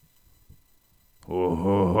 Ooh.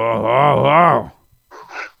 Oh.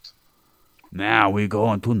 Now we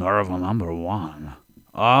go into nerve number 1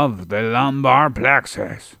 of the lumbar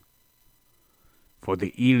plexus. For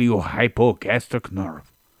the iliohypogastric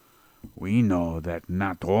nerve, we know that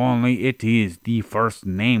not only it is the first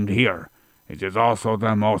named here, it is also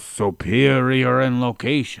the most superior in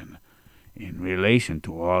location in relation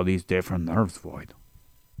to all these different nerves, Void.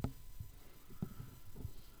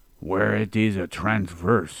 Where it is a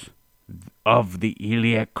transverse of the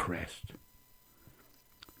iliac crest.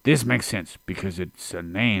 This makes sense because its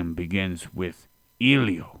name begins with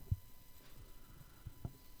ilio.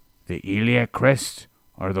 The iliac crests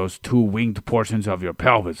are those 2 winged portions of your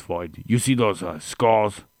pelvis, Void. You see those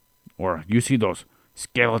skulls, or you see those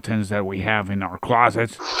skeletons that we have in our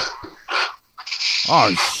closets.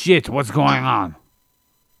 Oh, shit, what's going on?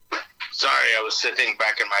 Sorry, I was sitting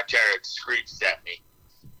back in my chair. It screeched at me.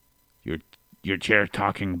 Your chair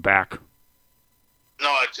talking back?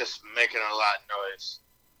 No, it's just making a lot of noise.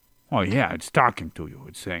 Oh, yeah, it's talking to you.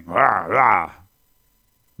 It's saying, rah, rah. I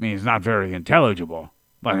mean, it's not very intelligible,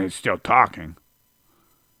 but it's still talking.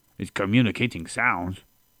 It's communicating sounds.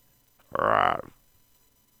 Rah.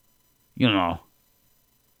 You know.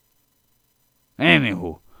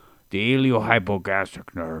 Anywho, the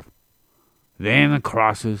iliohypogastric nerve then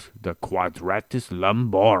crosses the quadratus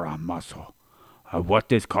lumborum muscle of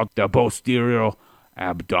what is called the posterior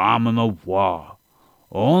abdominal wall,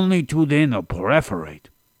 only to then perforate,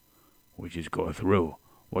 which is go through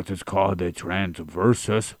what is called the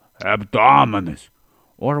transversus abdominis,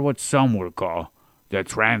 or what some will call the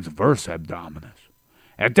transverse abdominis.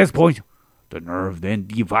 At this point, the nerve then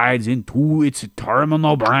divides into its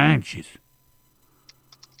terminal branches.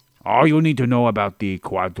 All you need to know about the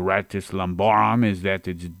quadratus lumborum is that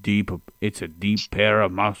it's a deep pair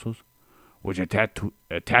of muscles which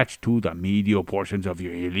attach to the medial portions of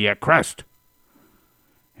your iliac crest.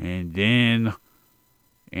 And then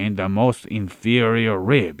in the most inferior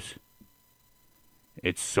ribs,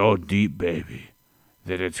 it's so deep, baby,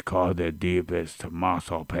 that it's called the deepest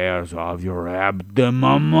muscle pairs of your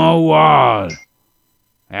abdominal wall.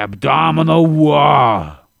 Abdominal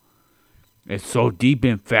wall. It's so deep,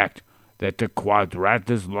 in fact, that the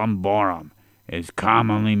quadratus lumborum is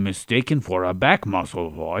commonly mistaken for a back muscle,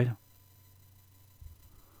 Void.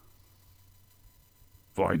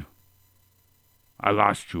 Void, I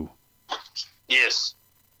lost you. Yes.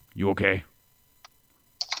 You okay?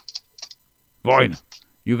 Void,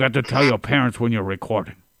 you got to tell your parents when you're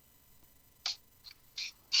recording.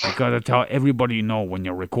 You got to tell everybody you know when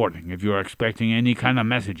you're recording if you're expecting any kind of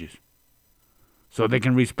messages. So they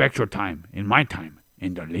can respect your time, and my time,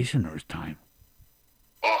 and the listener's time.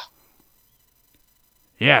 Oh.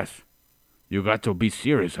 Yes, you got to be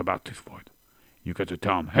serious about this, Void. You got to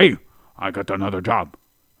tell them, hey, I got another job,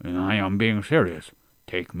 and I am being serious.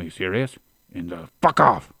 Take me serious, and fuck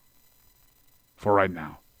off. For right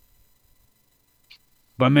now.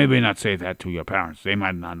 But maybe not say that to your parents. They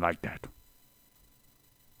might not like that.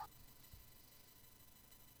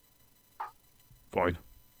 Void.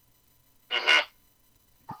 Mm-hmm.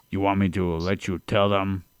 You want me to let you tell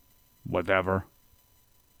them whatever?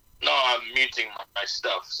 No, I'm muting my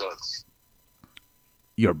stuff, so it's...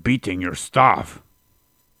 You're beating your stuff.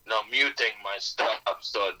 No, muting my stuff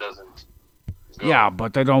so it doesn't go. Yeah,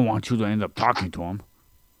 but I don't want you to end up talking to them.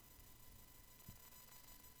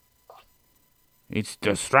 It's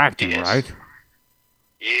distracting, Yes. right?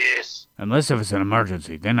 Yes. Unless if it's an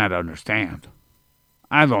emergency, then I'd understand.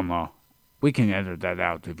 I don't know. We can edit that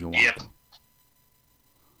out if you want. Yep.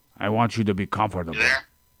 I want you to be comfortable. You there?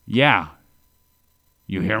 Yeah.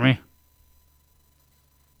 You hear me?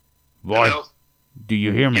 Boy, Hello? do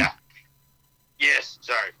you hear me? Yeah. Yes,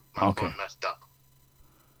 sorry. My phone messed up.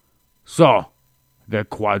 So, the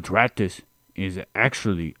quadratus is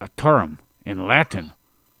actually a term in Latin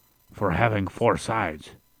for having four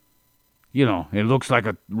sides. You know, it looks like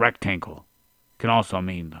a rectangle. Can also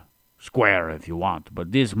mean square if you want.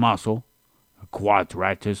 But this muscle,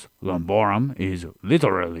 quadratus lumborum, is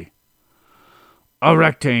literally a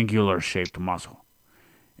rectangular-shaped muscle.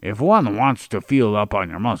 If one wants to feel up on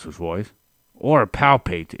your muscles, boys, or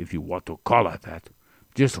palpate if you want to call it that,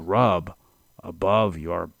 just rub above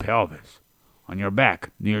your pelvis, on your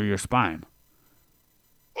back, near your spine.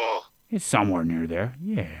 Oh. It's somewhere near there.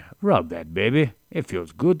 Yeah, rub that, baby. It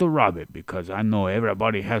feels good to rub it because I know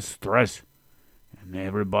everybody has stress and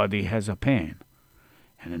everybody has a pain.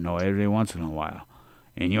 And I know every once in a while,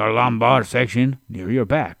 in your lumbar section near your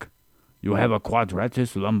back, you have a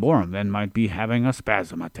quadratus lumborum that might be having a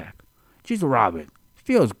spasm attack. Just rub it.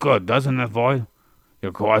 Feels good, doesn't it, Void?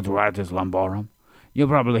 Your quadratus lumborum. You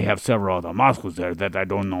probably have several other muscles there that I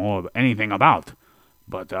don't know anything about.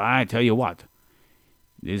 But I tell you what,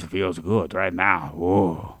 this feels good right now.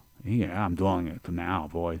 Oh, yeah, I'm doing it now,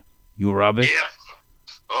 Void. You rub it? Yeah.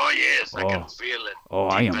 Oh, yes, I can feel it. Oh,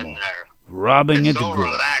 I am in there. rubbing It's it so good.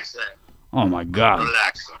 relaxing. Oh, my God.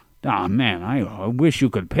 Relaxing. Oh, man, I wish you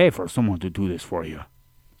could pay for someone to do this for you.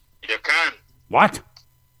 You can. What?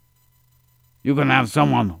 You can have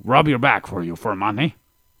someone rub your back for you for money?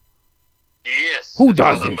 Yes. Who it's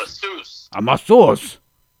does called this? A masseuse. A masseuse?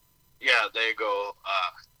 Yeah, there you go.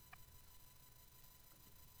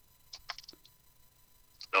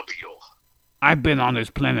 W. I've been on this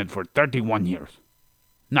planet for 31 years.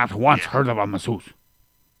 Not once heard of a masseuse.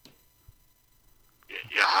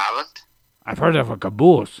 You haven't? I've heard of a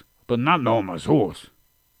caboose, but not no masseuse.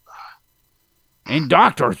 And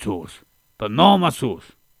doctor tools, but no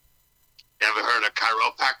masseuse. You ever heard of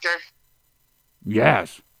chiropractor?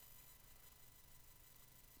 Yes.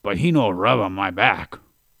 But he no rub on my back.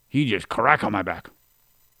 He just crack on my back.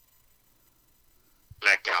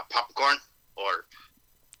 Like popcorn or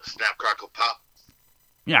snap crackle pop?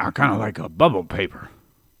 Yeah, kind of like a bubble paper.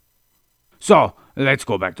 So, let's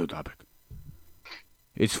go back to the topic.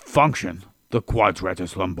 Its function, the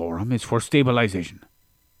quadratus lumborum, is for stabilization.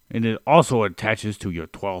 And it also attaches to your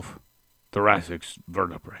 12th thoracic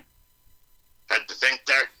vertebrae. Had to think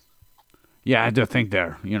there? Yeah, I had to think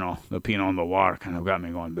there. You know, the peeing on the water kind of got me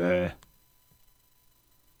going, bleh.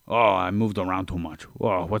 Oh, I moved around too much.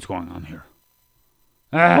 Whoa, what's going on here?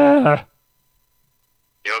 Ah!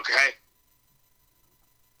 You okay?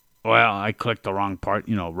 Well, I clicked the wrong part,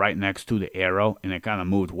 you know, right next to the arrow, and it kind of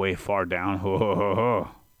moved way far down. Ho, ho, ho, ho.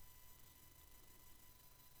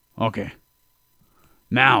 Okay.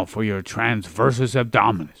 Now for your transversus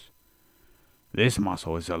abdominis. This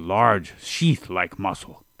muscle is a large sheath-like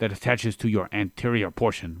muscle that attaches to your anterior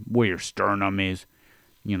portion, where your sternum is,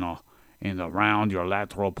 you know, and around your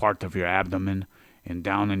lateral part of your abdomen, and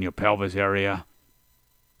down in your pelvis area.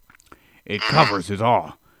 It covers it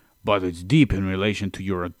all, but it's deep in relation to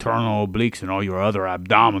your internal obliques and all your other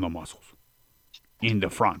abdominal muscles in the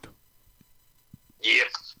front.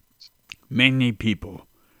 Yes. Many people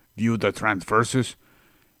view the transversus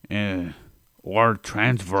or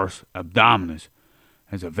transverse abdominis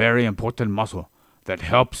as a very important muscle that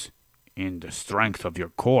helps in the strength of your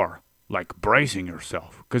core, like bracing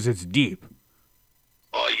yourself, because it's deep.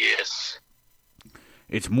 Oh, yes.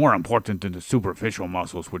 It's more important than the superficial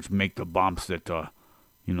muscles, which make the bumps that, a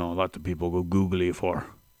lot of people go googly for.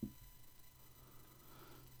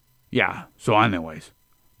 Yeah, so anyways,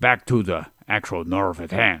 back to the actual nerve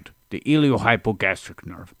at hand. The iliohypogastric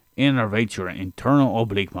nerve innervates your internal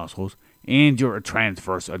oblique muscles and your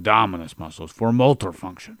transverse abdominis muscles for motor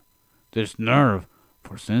function. This nerve,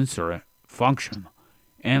 for sensory function,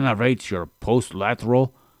 innervates your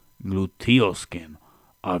postlateral gluteal skin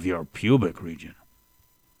of your pubic region.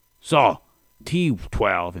 So,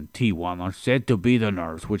 T12 and T1 are said to be the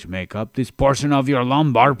nerves which make up this portion of your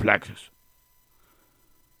lumbar plexus.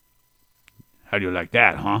 How do you like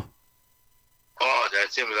that, huh? Oh,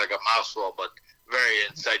 that seems like a mouthful, but very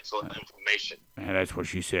insightful information. Yeah, that's what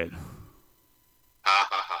she said. Ha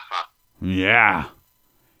ha ha ha. Yeah.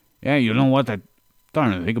 Yeah, you know what? I'm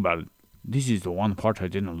starting to think about it. This is the one part I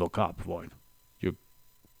didn't look up, Void.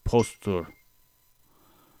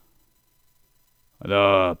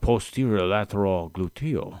 The posterior lateral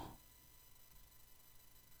gluteal.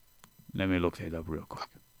 Let me look that up real quick.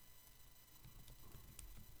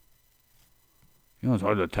 You know, it's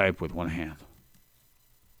hard to type with one hand.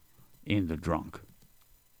 In the drunk.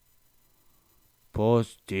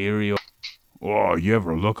 Posterior. Oh, you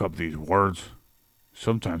ever look up these words?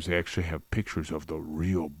 Sometimes they actually have pictures of the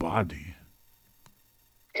real body.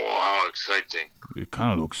 Oh, how exciting. It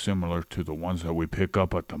kind of looks similar to the ones that we pick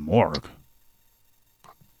up at the morgue.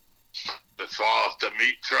 The fall off the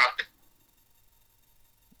meat truck?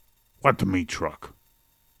 What the meat truck?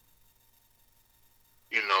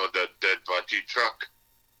 You know, the dead body truck?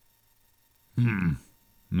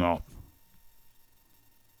 No.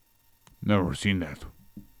 Never seen that.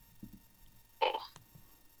 Oh.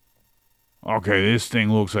 Okay, this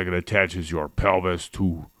thing looks like it attaches your pelvis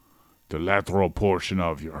to the lateral portion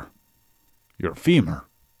of your femur.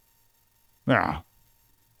 Yeah.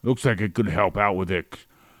 Looks like it could help out with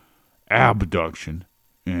abduction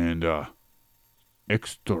and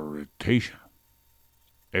extortation.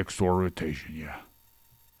 Extortation, yeah.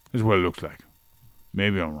 That's what it looks like.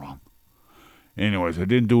 Maybe I'm wrong. Anyways, I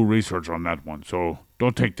didn't do research on that one, so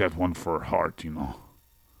don't take that one for heart, you know.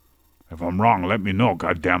 If I'm wrong, let me know,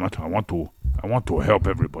 goddammit. I want to help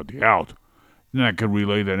everybody out. Then I can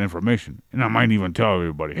relay that information. And I might even tell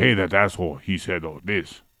everybody, hey, that asshole, he said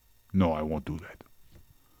this. No, I won't do that.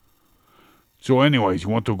 So anyways, you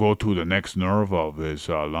want to go to the next nerve of his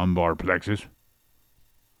lumbar plexus?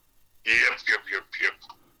 Yep.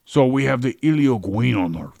 So we have the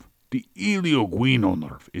ilioguinal nerve. The ilioguinal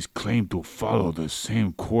nerve is claimed to follow the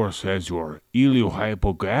same course as your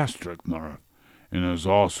iliohypogastric nerve and is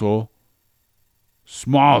also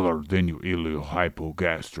smaller than your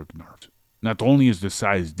iliohypogastric nerves. Not only is the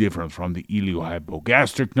size different from the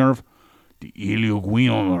iliohypogastric nerve, the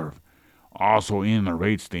ilioguinal nerve also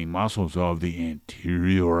innervates the muscles of the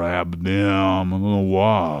anterior abdominal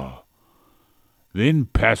wall, then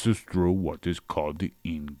passes through what is called the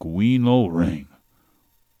inguinal ring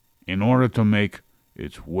in order to make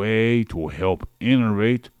its way to help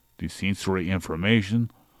innervate the sensory information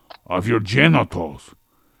of your genitals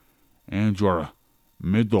and your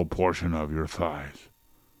middle portion of your thighs.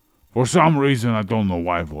 For some reason, I don't know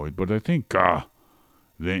why, Void, but I think the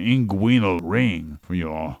inguinal ring,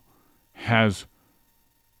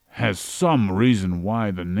 has some reason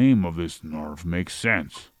why the name of this nerve makes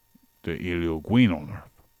sense, the ilioguinal nerve.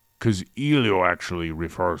 Because ilio actually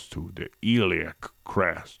refers to the iliac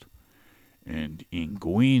crest, and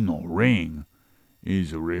inguinal ring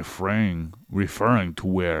is referring to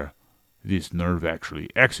where this nerve actually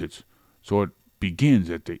exits. So it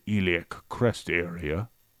begins at the iliac crest area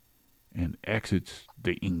and exits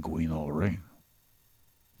the inguinal ring.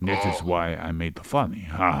 That is why I made the funny.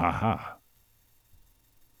 Ha ha ha.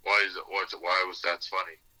 Why was that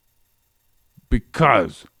funny?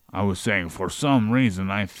 Because I was saying for some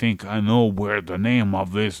reason I think I know where the name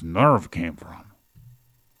of this nerve came from.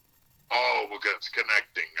 Oh, because it's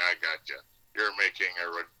connecting. I gotcha. You're making a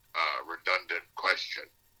redundant question.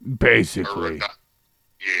 Basically.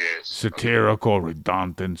 Yes. Satirical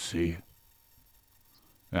redundancy.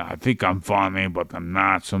 Yeah, I think I'm funny, but I'm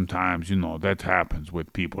not sometimes. That happens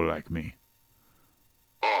with people like me.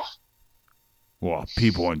 Oh. Well,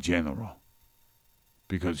 people in general.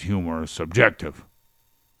 Because humor is subjective.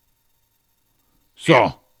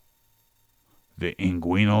 So, the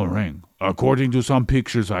inguinal ring, according to some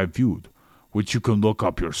pictures I viewed, which you can look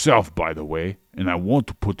up yourself, by the way, and I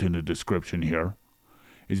won't put in the description here,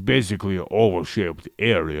 is basically an oval-shaped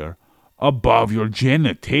area above your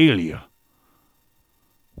genitalia,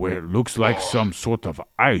 where it looks like some sort of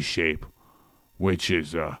eye shape, which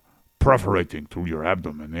is perforating through your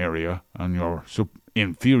abdomen area on your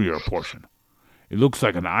inferior portion. It looks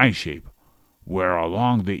like an eye shape, where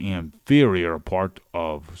along the inferior part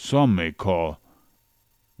of some may call,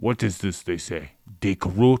 what is this they say, dick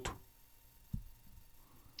root?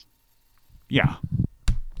 Yeah.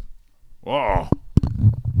 Oh,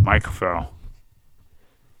 Mike fell.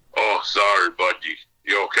 Oh, sorry, buddy.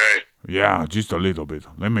 You okay? Yeah, just a little bit.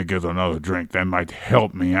 Let me get another drink. That might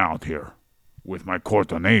help me out here with my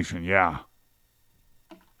coordination, yeah.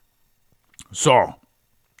 So,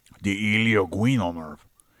 the ilioguinal nerve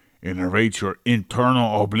innervates your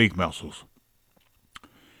internal oblique muscles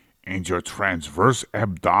and your transverse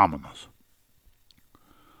abdominis.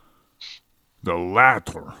 The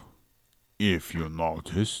latter, if you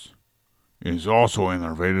notice, is also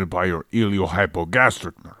innervated by your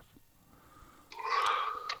iliohypogastric nerve.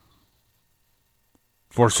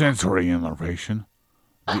 For sensory innervation,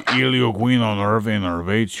 the ilioguinal nerve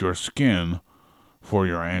innervates your skin for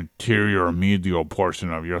your anterior medial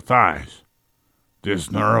portion of your thighs.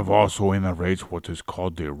 This nerve also innervates what is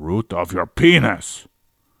called the root of your penis,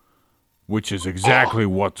 which is exactly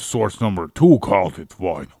what source number 2 called it,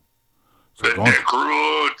 Void. So dick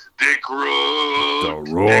root. The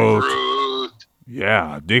root. Dick root.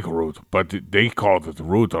 Yeah, dick root, but they called it the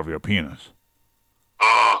root of your penis.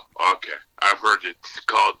 Oh, okay. I've heard it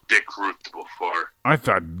called dick root before. I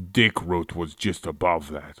thought dick root was just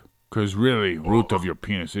above that. Because really, root of your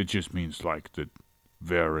penis, it just means like the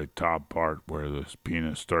very top part where the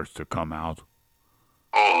penis starts to come out.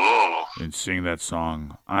 Oh. And sing that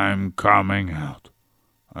song, I'm coming out.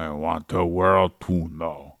 I want the world to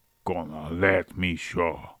know. Gonna let me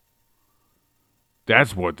show.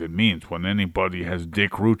 That's what it means when anybody has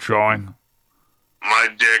dick root showing. My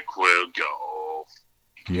dick will go.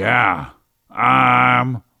 Yeah.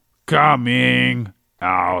 I'm coming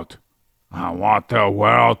out. I want the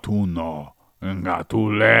world to know and got to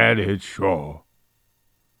let it show.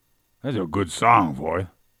 That's a good song, boy.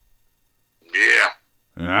 Yeah.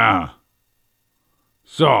 Yeah.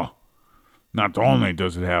 So, not only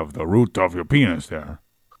does it have the root of your penis there,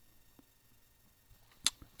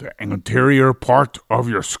 the anterior part of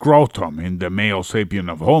your scrotum in the male sapien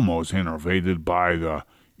of Homo is innervated by the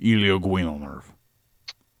ilioguinal nerve.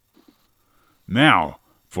 Now,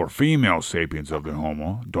 for female sapiens of the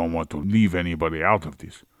Homo, don't want to leave anybody out of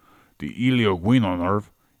this, the ilioguinal nerve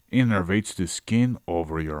innervates the skin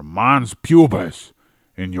over your mons pubis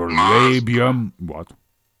and your labium. What?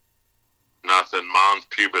 Nothing. Mons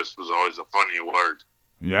pubis was always a funny word.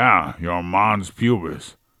 Yeah, your mons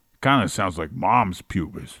pubis. Kind of sounds like mom's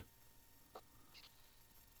pubis.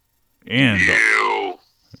 And you.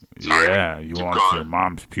 Yeah, you want your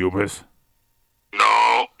mom's pubis?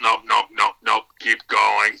 No. Keep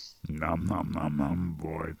going. Nom,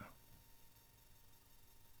 boy.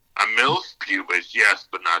 A MILF pubis, yes,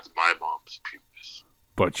 but not my mom's pubis.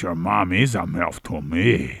 But your mom is a MILF to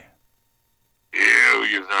me.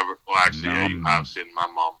 You've never... Well, actually, yeah, you have seen my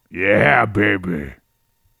mom. Yeah, baby.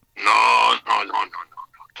 No.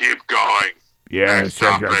 Keep going. Yes.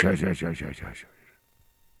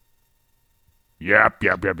 Yep.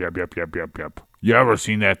 You ever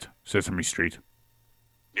seen that Sesame Street?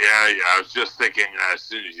 Yeah, I was just thinking as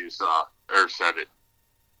soon as you said it.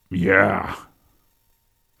 Yeah.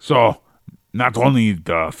 So, not only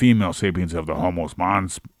the female sapiens have the homos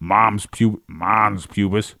mons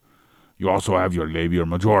pubis, you also have your labia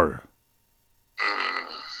majora.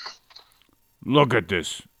 Look at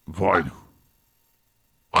this, Void.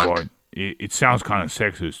 What? Void. It sounds kind of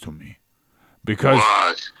sexist to me.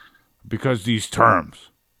 Because these terms,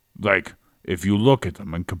 like, if you look at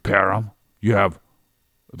them and compare them, you have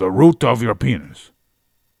the root of your penis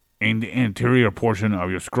and the anterior portion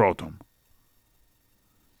of your scrotum.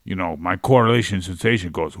 You know, my correlation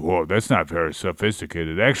sensation goes, whoa, that's not very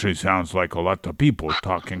sophisticated. It actually sounds like a lot of people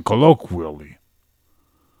talking colloquially.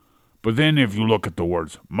 But then if you look at the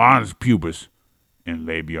words mons pubis and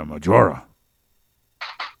labia majora,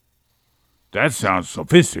 that sounds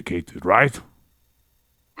sophisticated, right?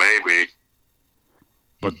 Maybe.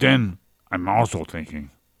 But then I'm also thinking,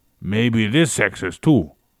 maybe it is sexist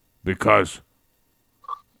too, because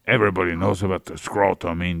everybody knows about the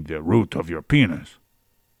scrotum and the root of your penis.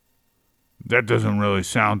 That doesn't really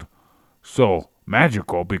sound so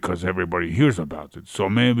magical because everybody hears about it. So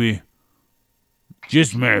maybe,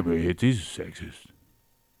 just maybe, it is sexist.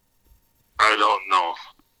 I don't know.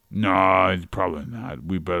 No, it's probably not.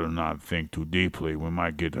 We better not think too deeply. We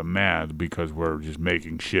might get mad because we're just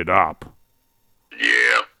making shit up.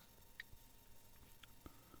 Yeah.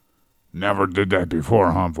 Never did that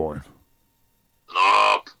before, huh, Void?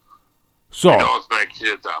 Nope. So, We don't make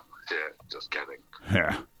shit up. Yeah, just kidding.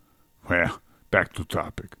 yeah. Well, back to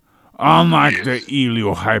topic. Unlike the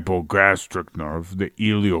iliohypogastric nerve, the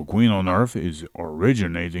ilioguinal nerve is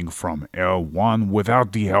originating from L1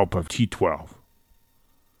 without the help of T12.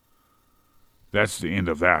 That's the end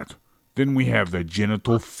of that. Then we have the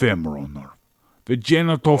genital femoral nerve. The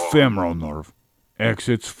genital femoral nerve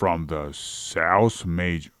exits from the psoas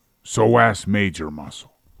major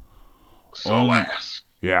muscle. Psoas.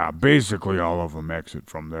 Yeah, basically all of them exit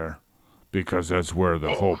from there because that's where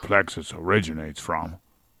the whole plexus originates from.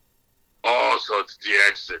 Oh, so it's the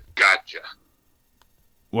exit. Gotcha.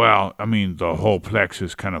 Well, I mean, the whole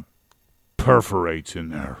plexus kind of perforates in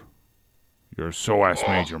there. Your psoas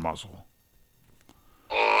major muscle.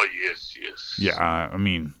 Oh, yes. Yeah, I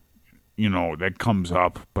mean, you know, that comes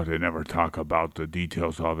up, but they never talk about the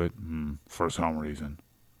details of it for some reason.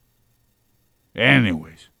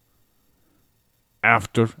 Anyways,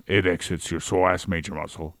 after it exits your psoas major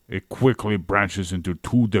muscle, it quickly branches into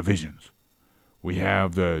two divisions. We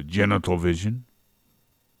have the genital vision.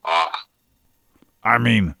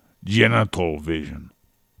 Genital vision.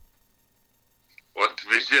 What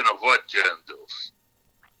vision of what genitals?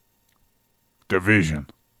 Division.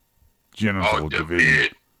 Genital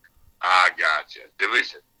division. I gotcha.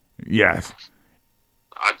 Division. Yes.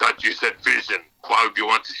 I thought you said vision. Why would you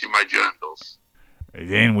want to see my genitals?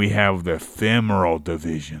 Then we have the femoral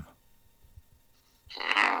division.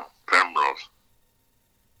 Femoral.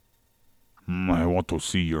 I want to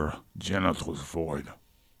see your genitals, Void.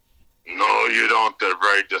 No, you don't. They're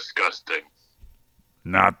very disgusting.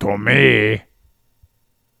 Not to me.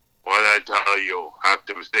 What'd I tell you? Have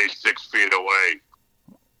to stay 6 feet away.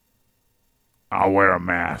 I'll wear a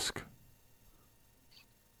mask.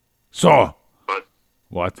 So. But.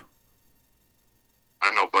 What?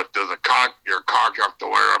 I know, but does your cock have to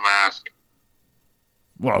wear a mask?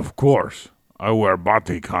 Well, of course. I wear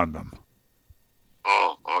body condom.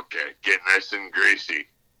 Oh, okay. Get nice and greasy.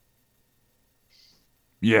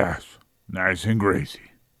 Yes, nice and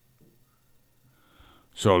greasy.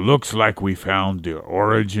 So looks like we found the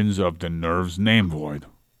origins of the nerve's name, Void.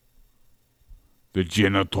 The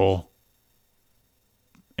genital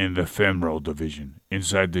and the femoral division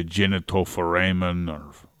inside the genital foramen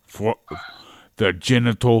nerve. The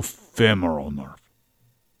genital femoral nerve.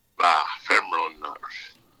 Femoral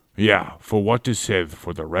nerve. Yeah, for what is said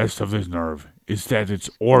for the rest of this nerve is that its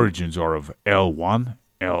origins are of L1,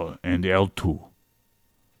 L, and L2.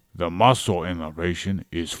 The muscle innervation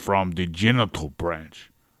is from the genital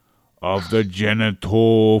branch of the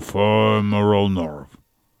genital femoral nerve,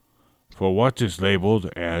 for what is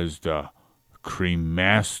labeled as the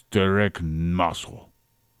cremasteric muscle.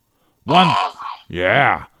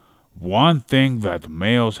 One thing that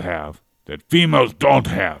males have that females don't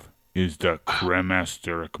have is the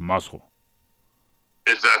cremasteric muscle.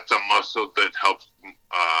 Is that the muscle that helps?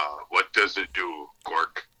 What does it do,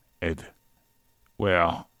 Gork?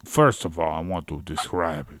 Well, first of all, I want to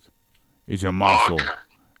describe it. It's a muscle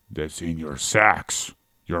that's in your sacs,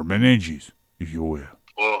 your meninges, if you will.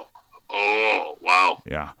 Oh, wow.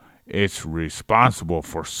 Yeah, it's responsible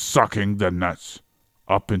for sucking the nuts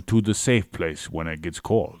up into the safe place when it gets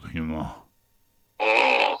cold,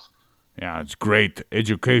 Oh. Yeah, it's great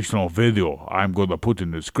educational video I'm going to put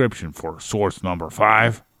in the description for source number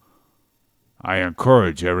 5. I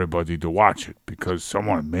encourage everybody to watch it because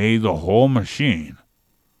someone made a whole machine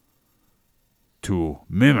to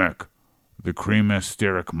mimic the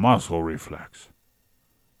cremasteric muscle reflex.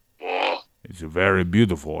 Oh. It's very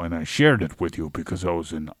beautiful, and I shared it with you because I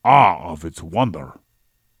was in awe of its wonder.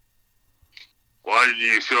 Why did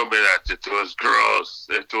you show me that? It was gross.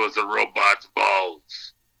 It was a robot's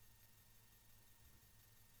balls.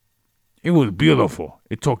 It was beautiful.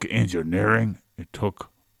 It took engineering. It took,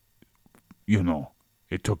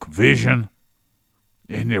 it took vision.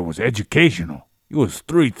 And it was educational. It was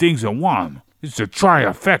 3 things in one. It's a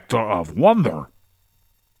trifecta of wonder.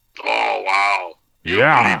 Oh, wow. You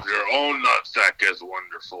Yeah. believe your own nutsack is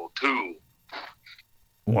wonderful, too.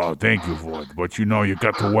 Well, thank you for it. But you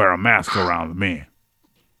got to wear a mask around me.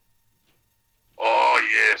 Oh,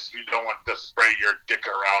 yes. You don't want to spray your dick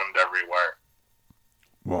around everywhere.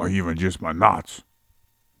 Well, even just my nuts.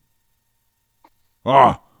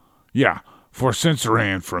 Oh, yeah. For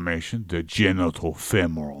sensory information, the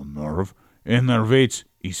genitofemoral nerve innervates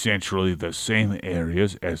essentially the same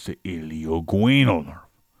areas as the ilioguinal nerve.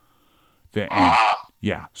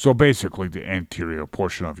 So basically the anterior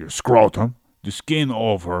portion of your scrotum, the skin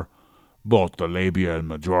over both the labia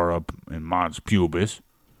majora and mons pubis.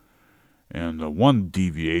 And the one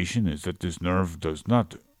deviation is that this nerve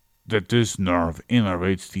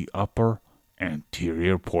innervates the upper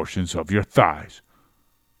anterior portions of your thighs.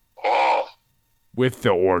 Oh. With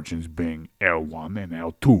the origins being L1 and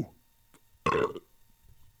L2.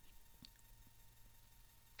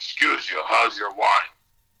 Excuse you, how's your wine?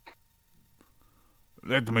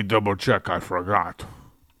 Let me double check, I forgot.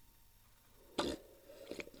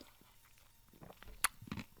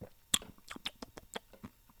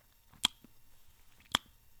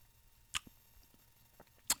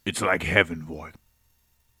 It's like heaven, boy.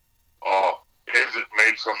 Oh, is it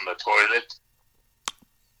made from the toilet?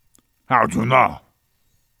 How'd you know?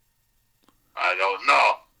 I don't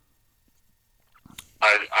know.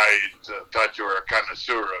 I thought you were a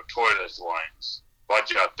connoisseur of toilet wines.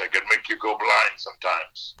 Watch out, they can make you go blind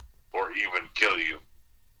sometimes, or even kill you.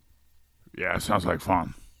 Yeah, sounds like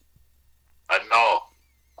fun. I know.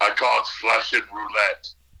 I call it flushing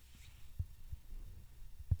roulette.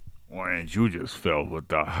 Well, ain't you just filled with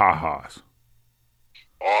the ha-has?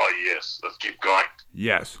 Oh, yes. Let's keep going.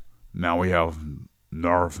 Yes. Now we have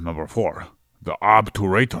nerve number 4, the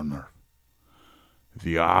obturator nerve.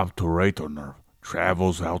 The obturator nerve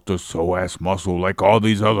travels out the psoas muscle like all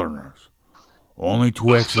these other nerves. Only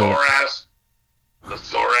to exit. The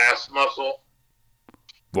psoas muscle?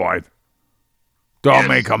 Boy, don't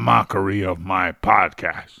make a mockery of my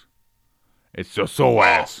podcast. It's the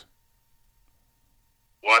psoas.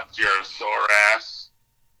 What's your sore ass?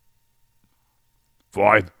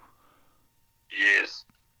 Void, Yes.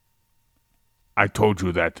 I told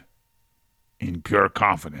you that in pure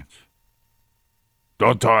confidence.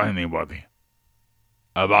 Don't tell anybody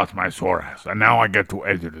about my sore ass. And now I get to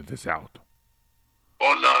edit this out.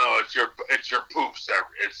 Oh, no, it's your poops.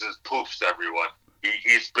 It's his poops, everyone.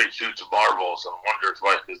 He spit shoots marbles and wonders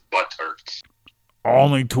why his butt hurts.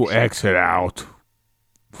 Only to exit out,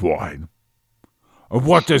 void, of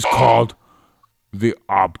what is called the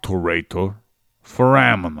obturator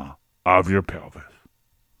foramina of your pelvis.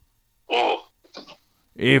 Oh.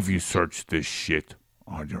 If you search this shit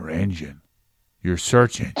on your engine, your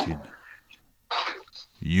search engine,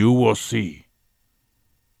 you will see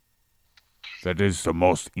that is the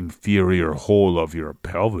most inferior hole of your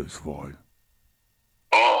pelvis, void.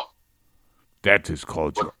 Oh. That is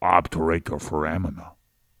called your obturator foramina.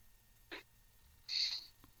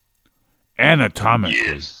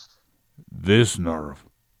 Anatomically, this nerve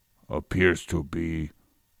appears to be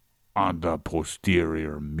on the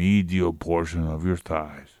posterior medial portion of your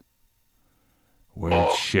thighs, where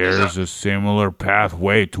it shares a similar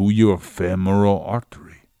pathway to your femoral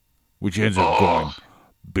artery, which ends up going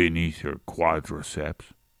beneath your quadriceps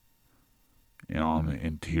and on the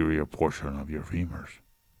interior portion of your femurs.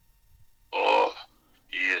 Oh,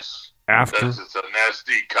 yes. After, This is a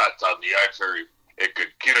nasty cut on the artery. It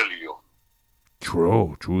could kill you.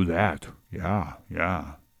 True that.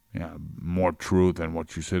 Yeah. More true than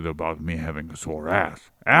what you said about me having a sore ass.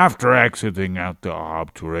 After exiting out the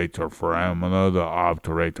obturator foramina, the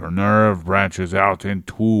obturator nerve branches out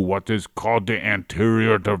into what is called the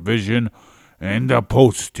anterior division and the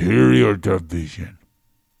posterior division.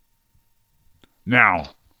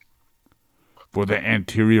 Now, for the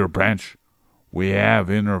anterior branch, we have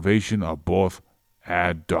innervation of both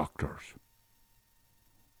adductors.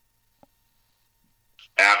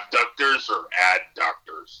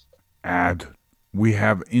 adductors or adductors? We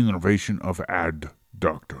have innervation of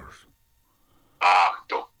adductors.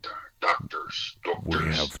 Doctors. We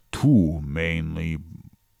have two mainly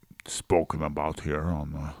spoken about here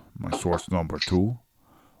on my source number 2,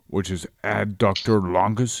 which is adductor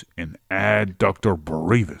longus and adductor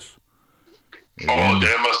brevis. They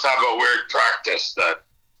must have a weird practice then.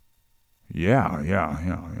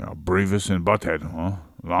 Yeah. Brevis and butthead, huh?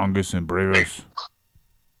 Longus and brevis.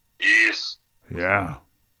 Yes. Yeah.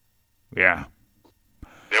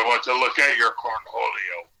 They want to look at your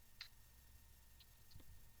cornholio.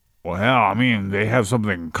 Well, hell, I mean, they have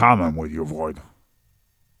something in common with you, Void.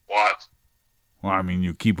 What? Well, I mean,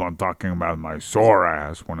 you keep on talking about my sore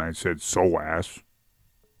ass when I said so ass.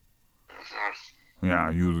 Mm-hmm.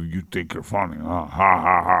 Yeah, you think you're funny, huh? Ha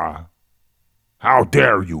ha ha. How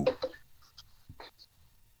dare you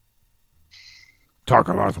talk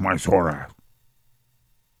about my sore ass?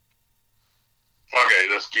 Okay,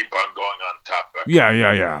 let's keep on going on topic.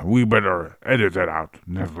 Yeah. We better edit that out.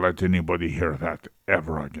 Never let anybody hear that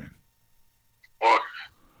ever again. Okay.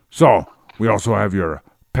 So, we also have your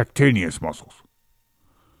pectineus muscles.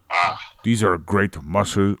 These are great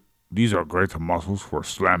muscles for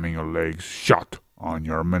slamming your legs shut on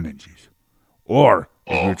your meninges. Or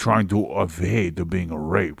if you're trying to evade being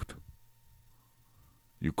raped.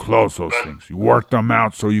 You close those things. You work them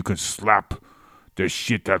out so you can slap the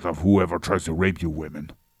shit out of whoever tries to rape you,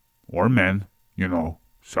 women. Or men. You know,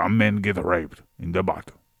 some men get raped in the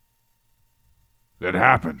butt. That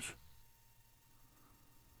happens.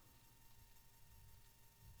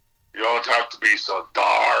 You don't have to be so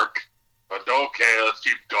dark. But okay, let's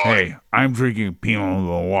keep going. Hey, I'm drinking Pinot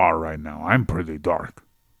Noir right now. I'm pretty dark.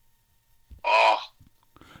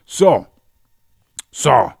 So,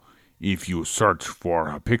 if you search for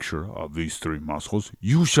a picture of these 3 muscles,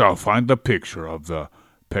 you shall find the picture of the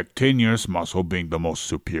pectineus muscle being the most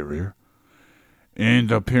superior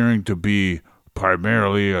and appearing to be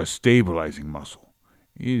primarily a stabilizing muscle.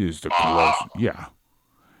 It is the closest, yeah.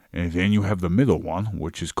 And then you have the middle one,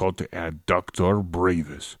 which is called the adductor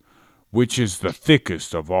brevis, which is the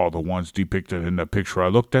thickest of all the ones depicted in the picture I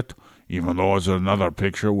looked at, even though there's another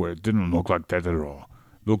picture where it didn't look like that at all.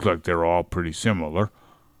 Looked like they're all pretty similar.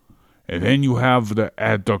 And then you have the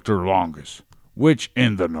adductor longus, which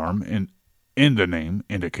in the name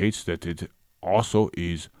indicates that it also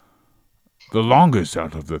is the longest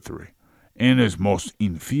out of the 3 and is most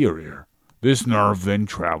inferior. This nerve then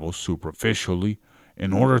travels superficially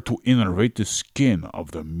in order to innervate the skin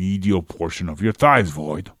of the medial portion of your thighs,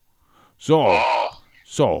 Void.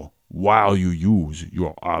 So, while you use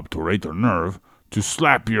your obturator nerve to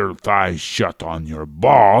slap your thighs shut on your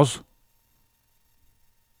balls,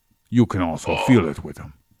 you can also feel it with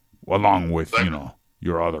them, along with,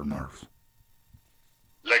 your other nerves.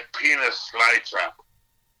 Like penis flytrap.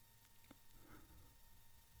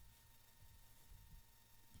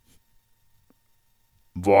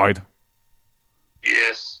 Void?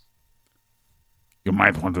 Yes. You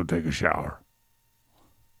might want to take a shower.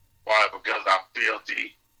 Why? Because I'm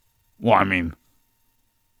filthy. Well, I mean,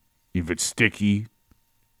 if it's sticky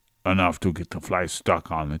enough to get the flies stuck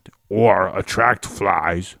on it, or attract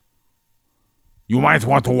flies, you might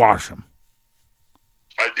want to wash them.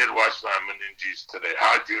 I did wash my meninges today.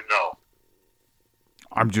 How'd you know?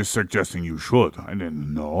 I'm just suggesting you should. I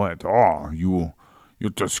didn't know at all. Your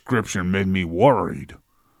description made me worried.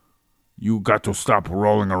 You got to stop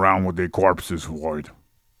rolling around with the corpses, Void.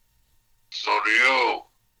 So do you.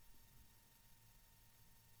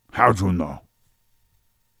 How'd you know?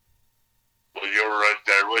 Well, you were right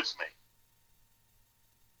there with me.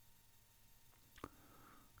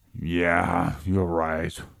 Yeah, you're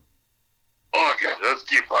right. Okay, let's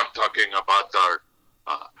keep on talking about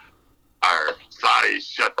our thighs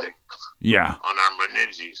shutting. Yeah. On our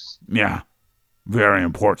meninges. Yeah, very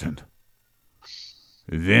important.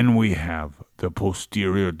 Then we have the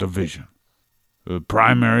posterior division. The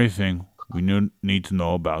primary thing we need to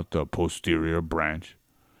know about the posterior branch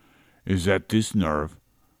is that this nerve,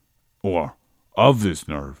 or of this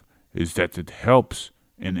nerve, is that it helps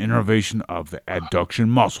in innervation of the adduction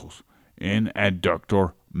muscles in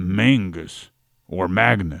adductor magnus or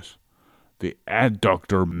magnus. The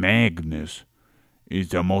adductor magnus is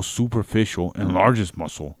the most superficial and largest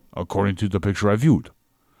muscle according to the picture I viewed.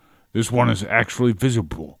 This one is actually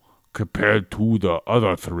visible compared to the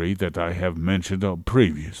other 3 that I have mentioned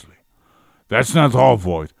previously. That's not all,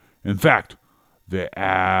 Void. In fact, the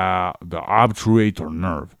obturator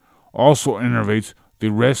nerve also innervates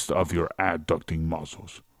the rest of your adducting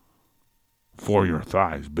muscles for your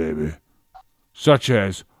thighs, baby, such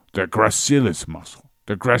as the gracilis muscle,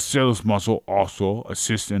 The gracilis muscle also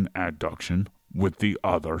assists in adduction with the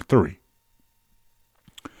other three.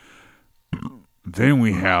 Then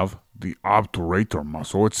we have the obturator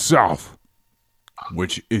muscle itself,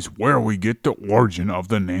 which is where we get the origin of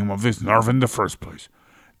the name of this nerve in the first place.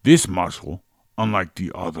 This muscle, unlike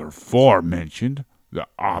the other four mentioned, the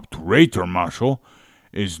obturator muscle,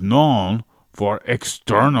 is known for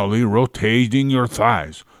externally rotating your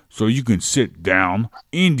thighs so you can sit down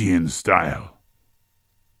Indian style.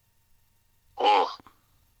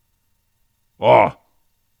 Oh,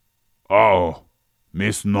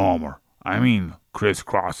 misnomer. I mean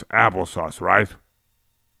crisscross applesauce, right?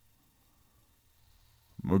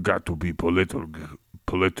 We got to be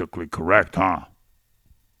politically correct, huh?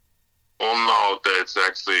 Oh no, that's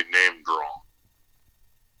actually named wrong.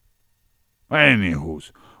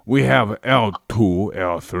 Anywho's, we have L2,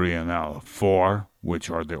 L3, and L4,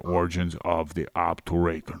 which are the origins of the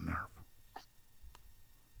obturator nerve.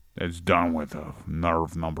 That's done with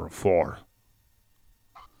nerve number 4.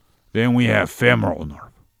 Then we have femoral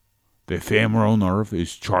nerve. The femoral nerve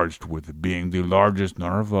is charged with being the largest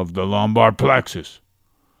nerve of the lumbar plexus.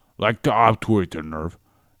 Like the obturator nerve,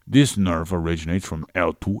 this nerve originates from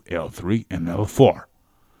L2, L3, and L4.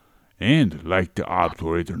 And like the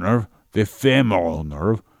obturator nerve, the femoral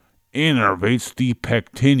nerve innervates the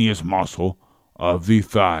pectineus muscle of the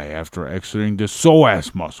thigh after exiting the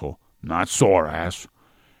psoas muscle, not psoas,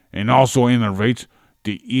 and also innervates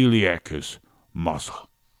the iliacus muscle.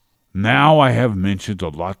 Now I have mentioned a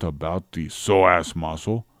lot about the psoas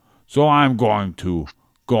muscle, so I'm going to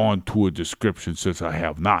go into a description since I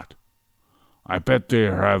have not. I bet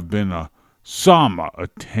there have been some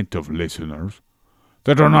attentive listeners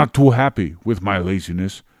that are not too happy with my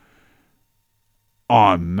laziness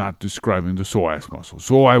on not describing the psoas muscle.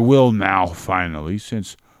 So I will now finally,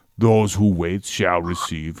 since those who wait shall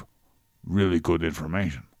receive really good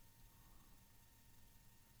information.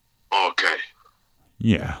 Okay.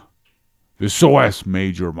 Yeah. The psoas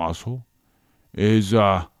major muscle is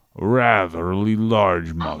a ratherly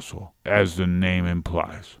large muscle, as the name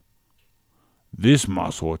implies. This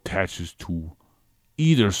muscle attaches to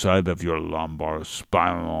either side of your lumbar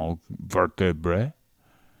spinal vertebrae,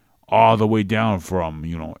 all the way down from,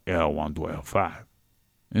 L1 to L5.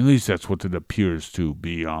 At least that's what it appears to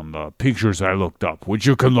be on the pictures I looked up, which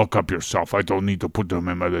you can look up yourself. I don't need to put them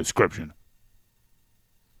in my description.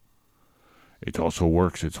 It also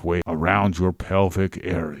works its way around your pelvic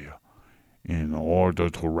area in order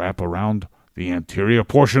to wrap around the anterior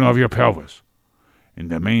portion of your pelvis.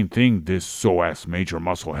 And the main thing this psoas major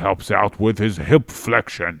muscle helps out with is hip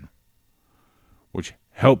flexion, which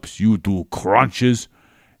helps you do crunches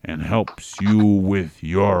and helps you with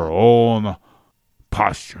your own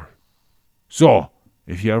posture. So,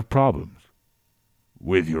 if you have problems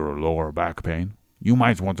with your lower back pain, you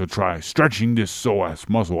might want to try stretching this psoas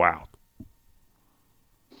muscle out.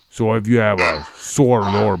 So if you have a sore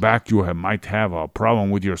lower back, you might have a problem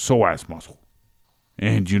with your psoas muscle.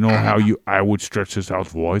 And you know how I would stretch this out,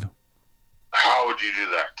 Void? How would you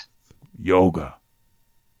do that? Yoga.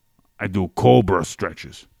 I do cobra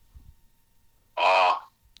stretches.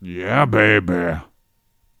 Yeah, baby.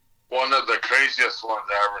 One of the craziest ones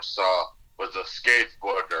I ever saw was a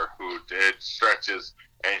skateboarder who did stretches,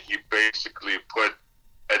 and he basically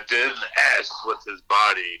did an S with his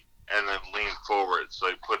body and then leaned forward. So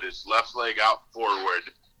he put his left leg out forward,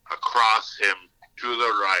 across him to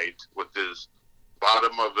the right, with his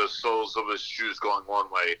bottom of his soles of his shoes going one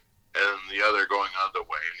way and the other going other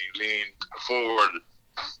way. And he leaned forward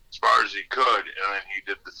as far as he could, and then he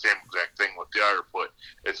did the same exact thing with the other foot.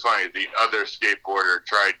 It's funny, the other skateboarder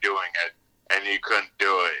tried doing it, and he couldn't do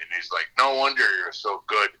it. And he's like, no wonder you're so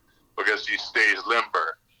good, because he stays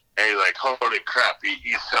limber. And he's like, holy crap, he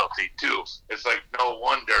eats healthy too. It's like, no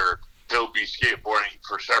wonder he'll be skateboarding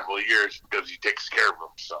for several years, because he takes care of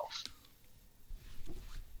himself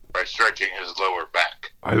by stretching his lower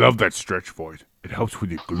back. I love that stretch, Void. It helps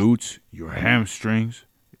with your glutes, your hamstrings.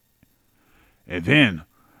 And then,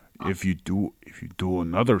 if you do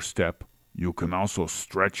another step, you can also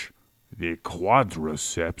stretch the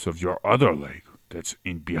quadriceps of your other leg that's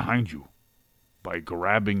in behind you by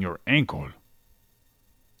grabbing your ankle.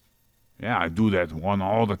 Yeah, I do that one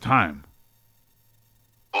all the time.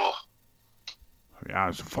 Oh. Yeah,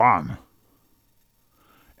 it's fun.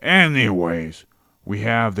 Anyways, we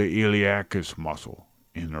have the iliacus muscle,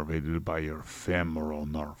 innervated by your femoral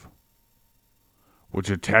nerve,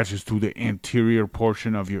 which attaches to the anterior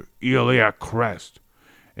portion of your iliac crest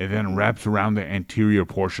and then wraps around the anterior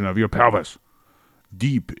portion of your pelvis,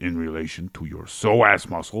 deep in relation to your psoas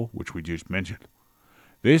muscle, which we just mentioned.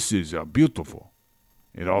 This is beautiful.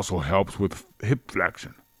 It also helps with hip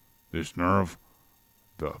flexion. This nerve,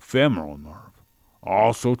 the femoral nerve,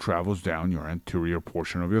 also travels down your anterior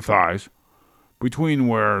portion of your thighs, between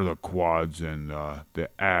where the quads and the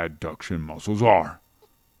adduction muscles are.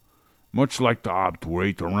 Much like the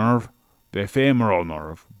obturator nerve, the femoral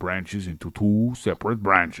nerve branches into two separate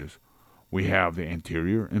branches. We have the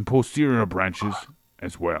anterior and posterior branches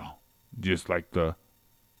as well, just like the,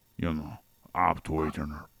 obturator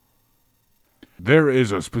nerve. There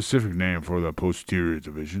is a specific name for the posterior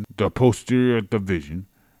division. The posterior division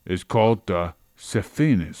is called the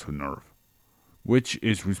saphenous nerve, which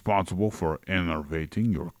is responsible for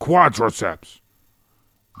innervating your quadriceps.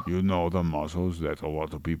 You know, the muscles that a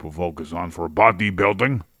lot of people focus on for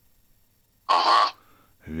bodybuilding. Uh-huh.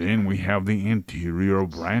 Then we have the anterior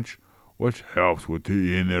branch, which helps with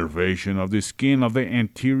the innervation of the skin of the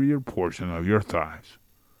anterior portion of your thighs,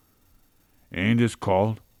 and is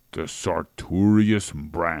called the sartorius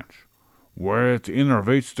branch, where it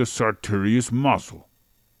innervates the sartorius muscle.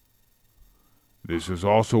 This is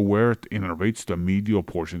also where it innervates the medial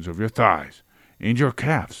portions of your thighs, and your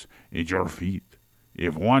calves, and your feet.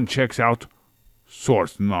 If one checks out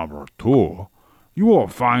source number 2, you will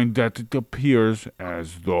find that it appears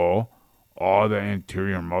as though all the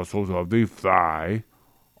anterior muscles of the thigh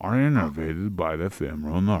are innervated by the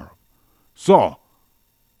femoral nerve. So,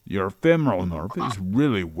 your femoral nerve is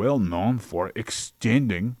really well known for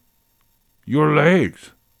extending your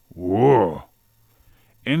legs. Whoa!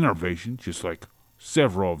 Innervation, just like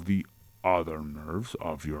several of the other nerves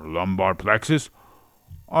of your lumbar plexus,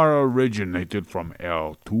 are originated from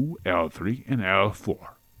L2, L3, and L4.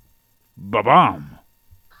 Ba-bam!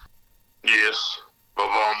 Yes.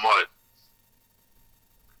 Ba-bam what?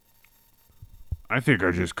 I think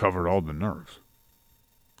I just covered all the nerves.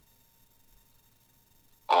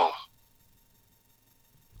 Oh.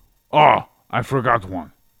 Oh, I forgot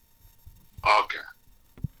one. Okay.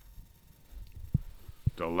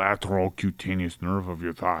 The lateral cutaneous nerve of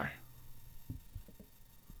your thigh.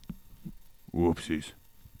 Whoopsies.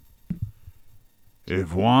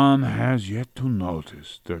 If one has yet to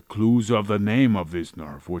notice the clues of the name of this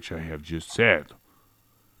nerve, which I have just said,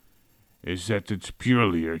 is that it's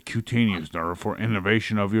purely a cutaneous nerve for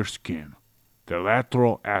innervation of your skin. The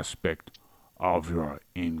lateral aspect of your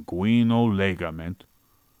inguinal ligament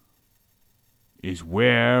is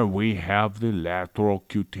where we have the lateral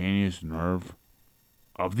cutaneous nerve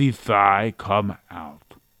of the thigh come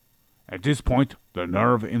out. At this point, the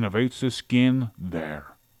nerve innervates the skin there.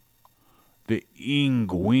 The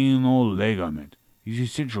inguinal ligament is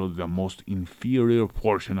essentially the most inferior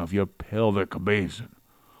portion of your pelvic basin,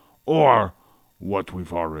 or, what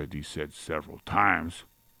we've already said several times,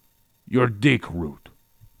 your dick root.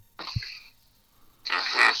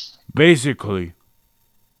 Basically,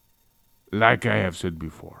 like I have said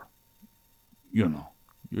before, your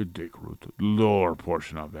dick root, lower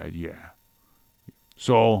portion of that, yeah.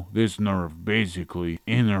 So, this nerve basically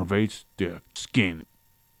innervates the skin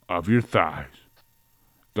of your thighs,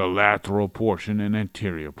 the lateral portion and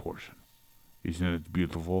anterior portion. Isn't it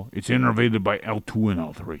beautiful? It's innervated by L2 and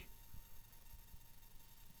L3.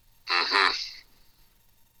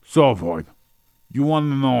 So, Void, you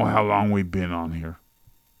want to know how long we've been on here?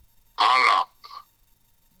 How long?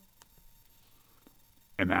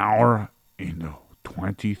 An hour and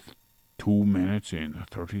 22 minutes and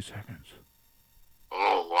 30 seconds.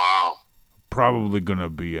 Oh, wow. Probably gonna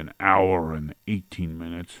be an hour and 18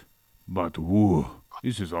 minutes, but woo,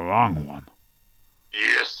 this is a long one.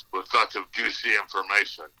 Yes, with lots of juicy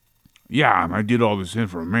information. Yeah, and I did all this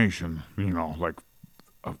information, like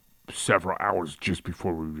several hours just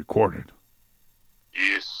before we recorded.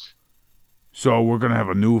 Yes. So we're gonna have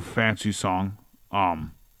a new fancy song.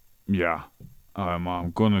 Yeah.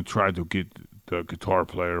 I'm gonna try to get the guitar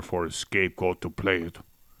player for a scapegoat to play it.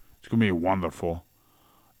 It's gonna be wonderful.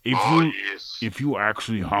 If you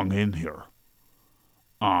actually hung in here,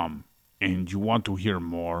 and you want to hear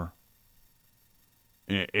more,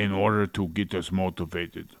 in order to get us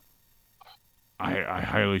motivated, I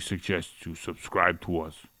highly suggest you subscribe to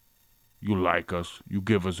us. You like us. You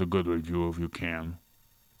give us a good review if you can.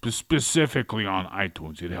 Specifically on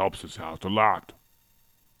iTunes. It helps us out a lot.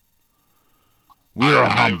 We are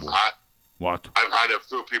humble. What? I've had a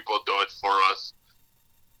few people do it for us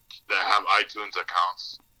that have iTunes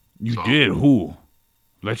accounts. You did? Who?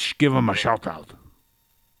 Let's give him a shout out.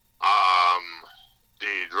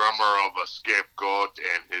 The drummer of a scapegoat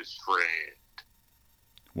and his friend.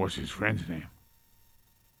 What's his friend's name?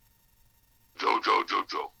 Jojo.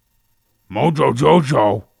 Mojo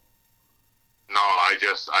Jojo. No, I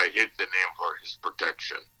hid the name for his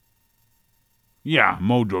protection. Yeah,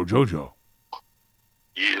 Mojo Jojo.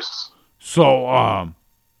 Yes. So,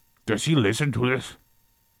 does he listen to this?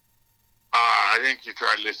 I think he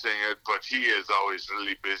tried listening it, but he is always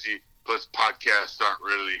really busy. Plus, podcasts aren't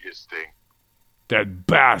really his thing. That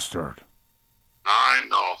bastard. I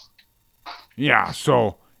know. Yeah,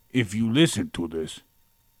 so if you listen to this,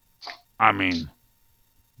 I mean,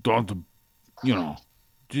 don't,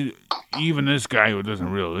 even this guy who doesn't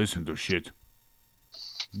really listen to shit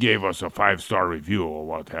gave us a 5-star review or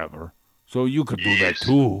whatever. So you could do that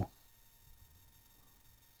too.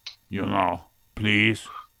 Please.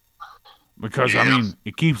 Because, I mean,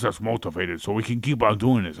 it keeps us motivated so we can keep on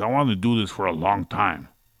doing this. I want to do this for a long time.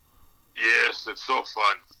 Yes, it's so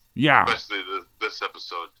fun. Yeah. Especially this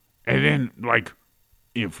episode. And then, like,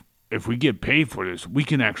 if we get paid for this, we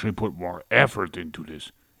can actually put more effort into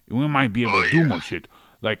this. We might be able to do more shit.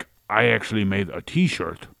 Like, I actually made a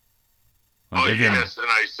T-shirt. Yes, and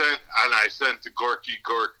I sent to Gorky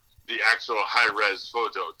Gork the actual high-res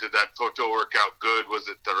photo. Did that photo work out good? Was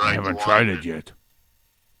it the right one? I haven't tried it yet.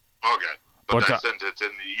 Okay, but I sent it in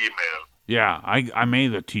the email. Yeah, I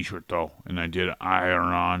made a T-shirt, though, and I did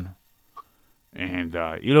iron on. And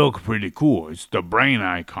it looked pretty cool. It's the brain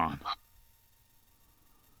icon.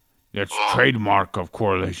 That's trademark of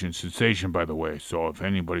Correlation Sensation, by the way. So if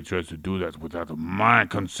anybody tries to do that without my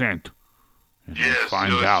consent, and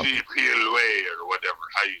find out. Yes, CPLA or whatever,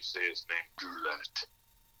 how you say his name, do that.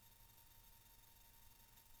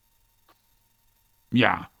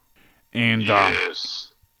 Yeah. And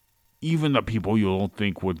yes. Even the people you don't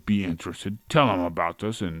think would be interested, tell them about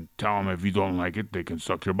this, and tell them if you don't like it, they can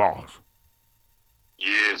suck your balls.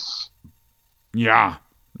 Yes. Yeah,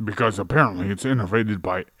 because apparently it's innervated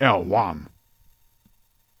by L1.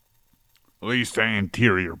 At least the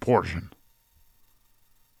anterior portion.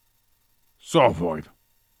 So, Void,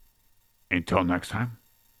 until next time.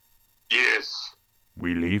 Yes.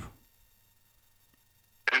 We leave.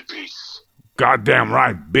 In peace. Goddamn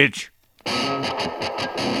right, bitch.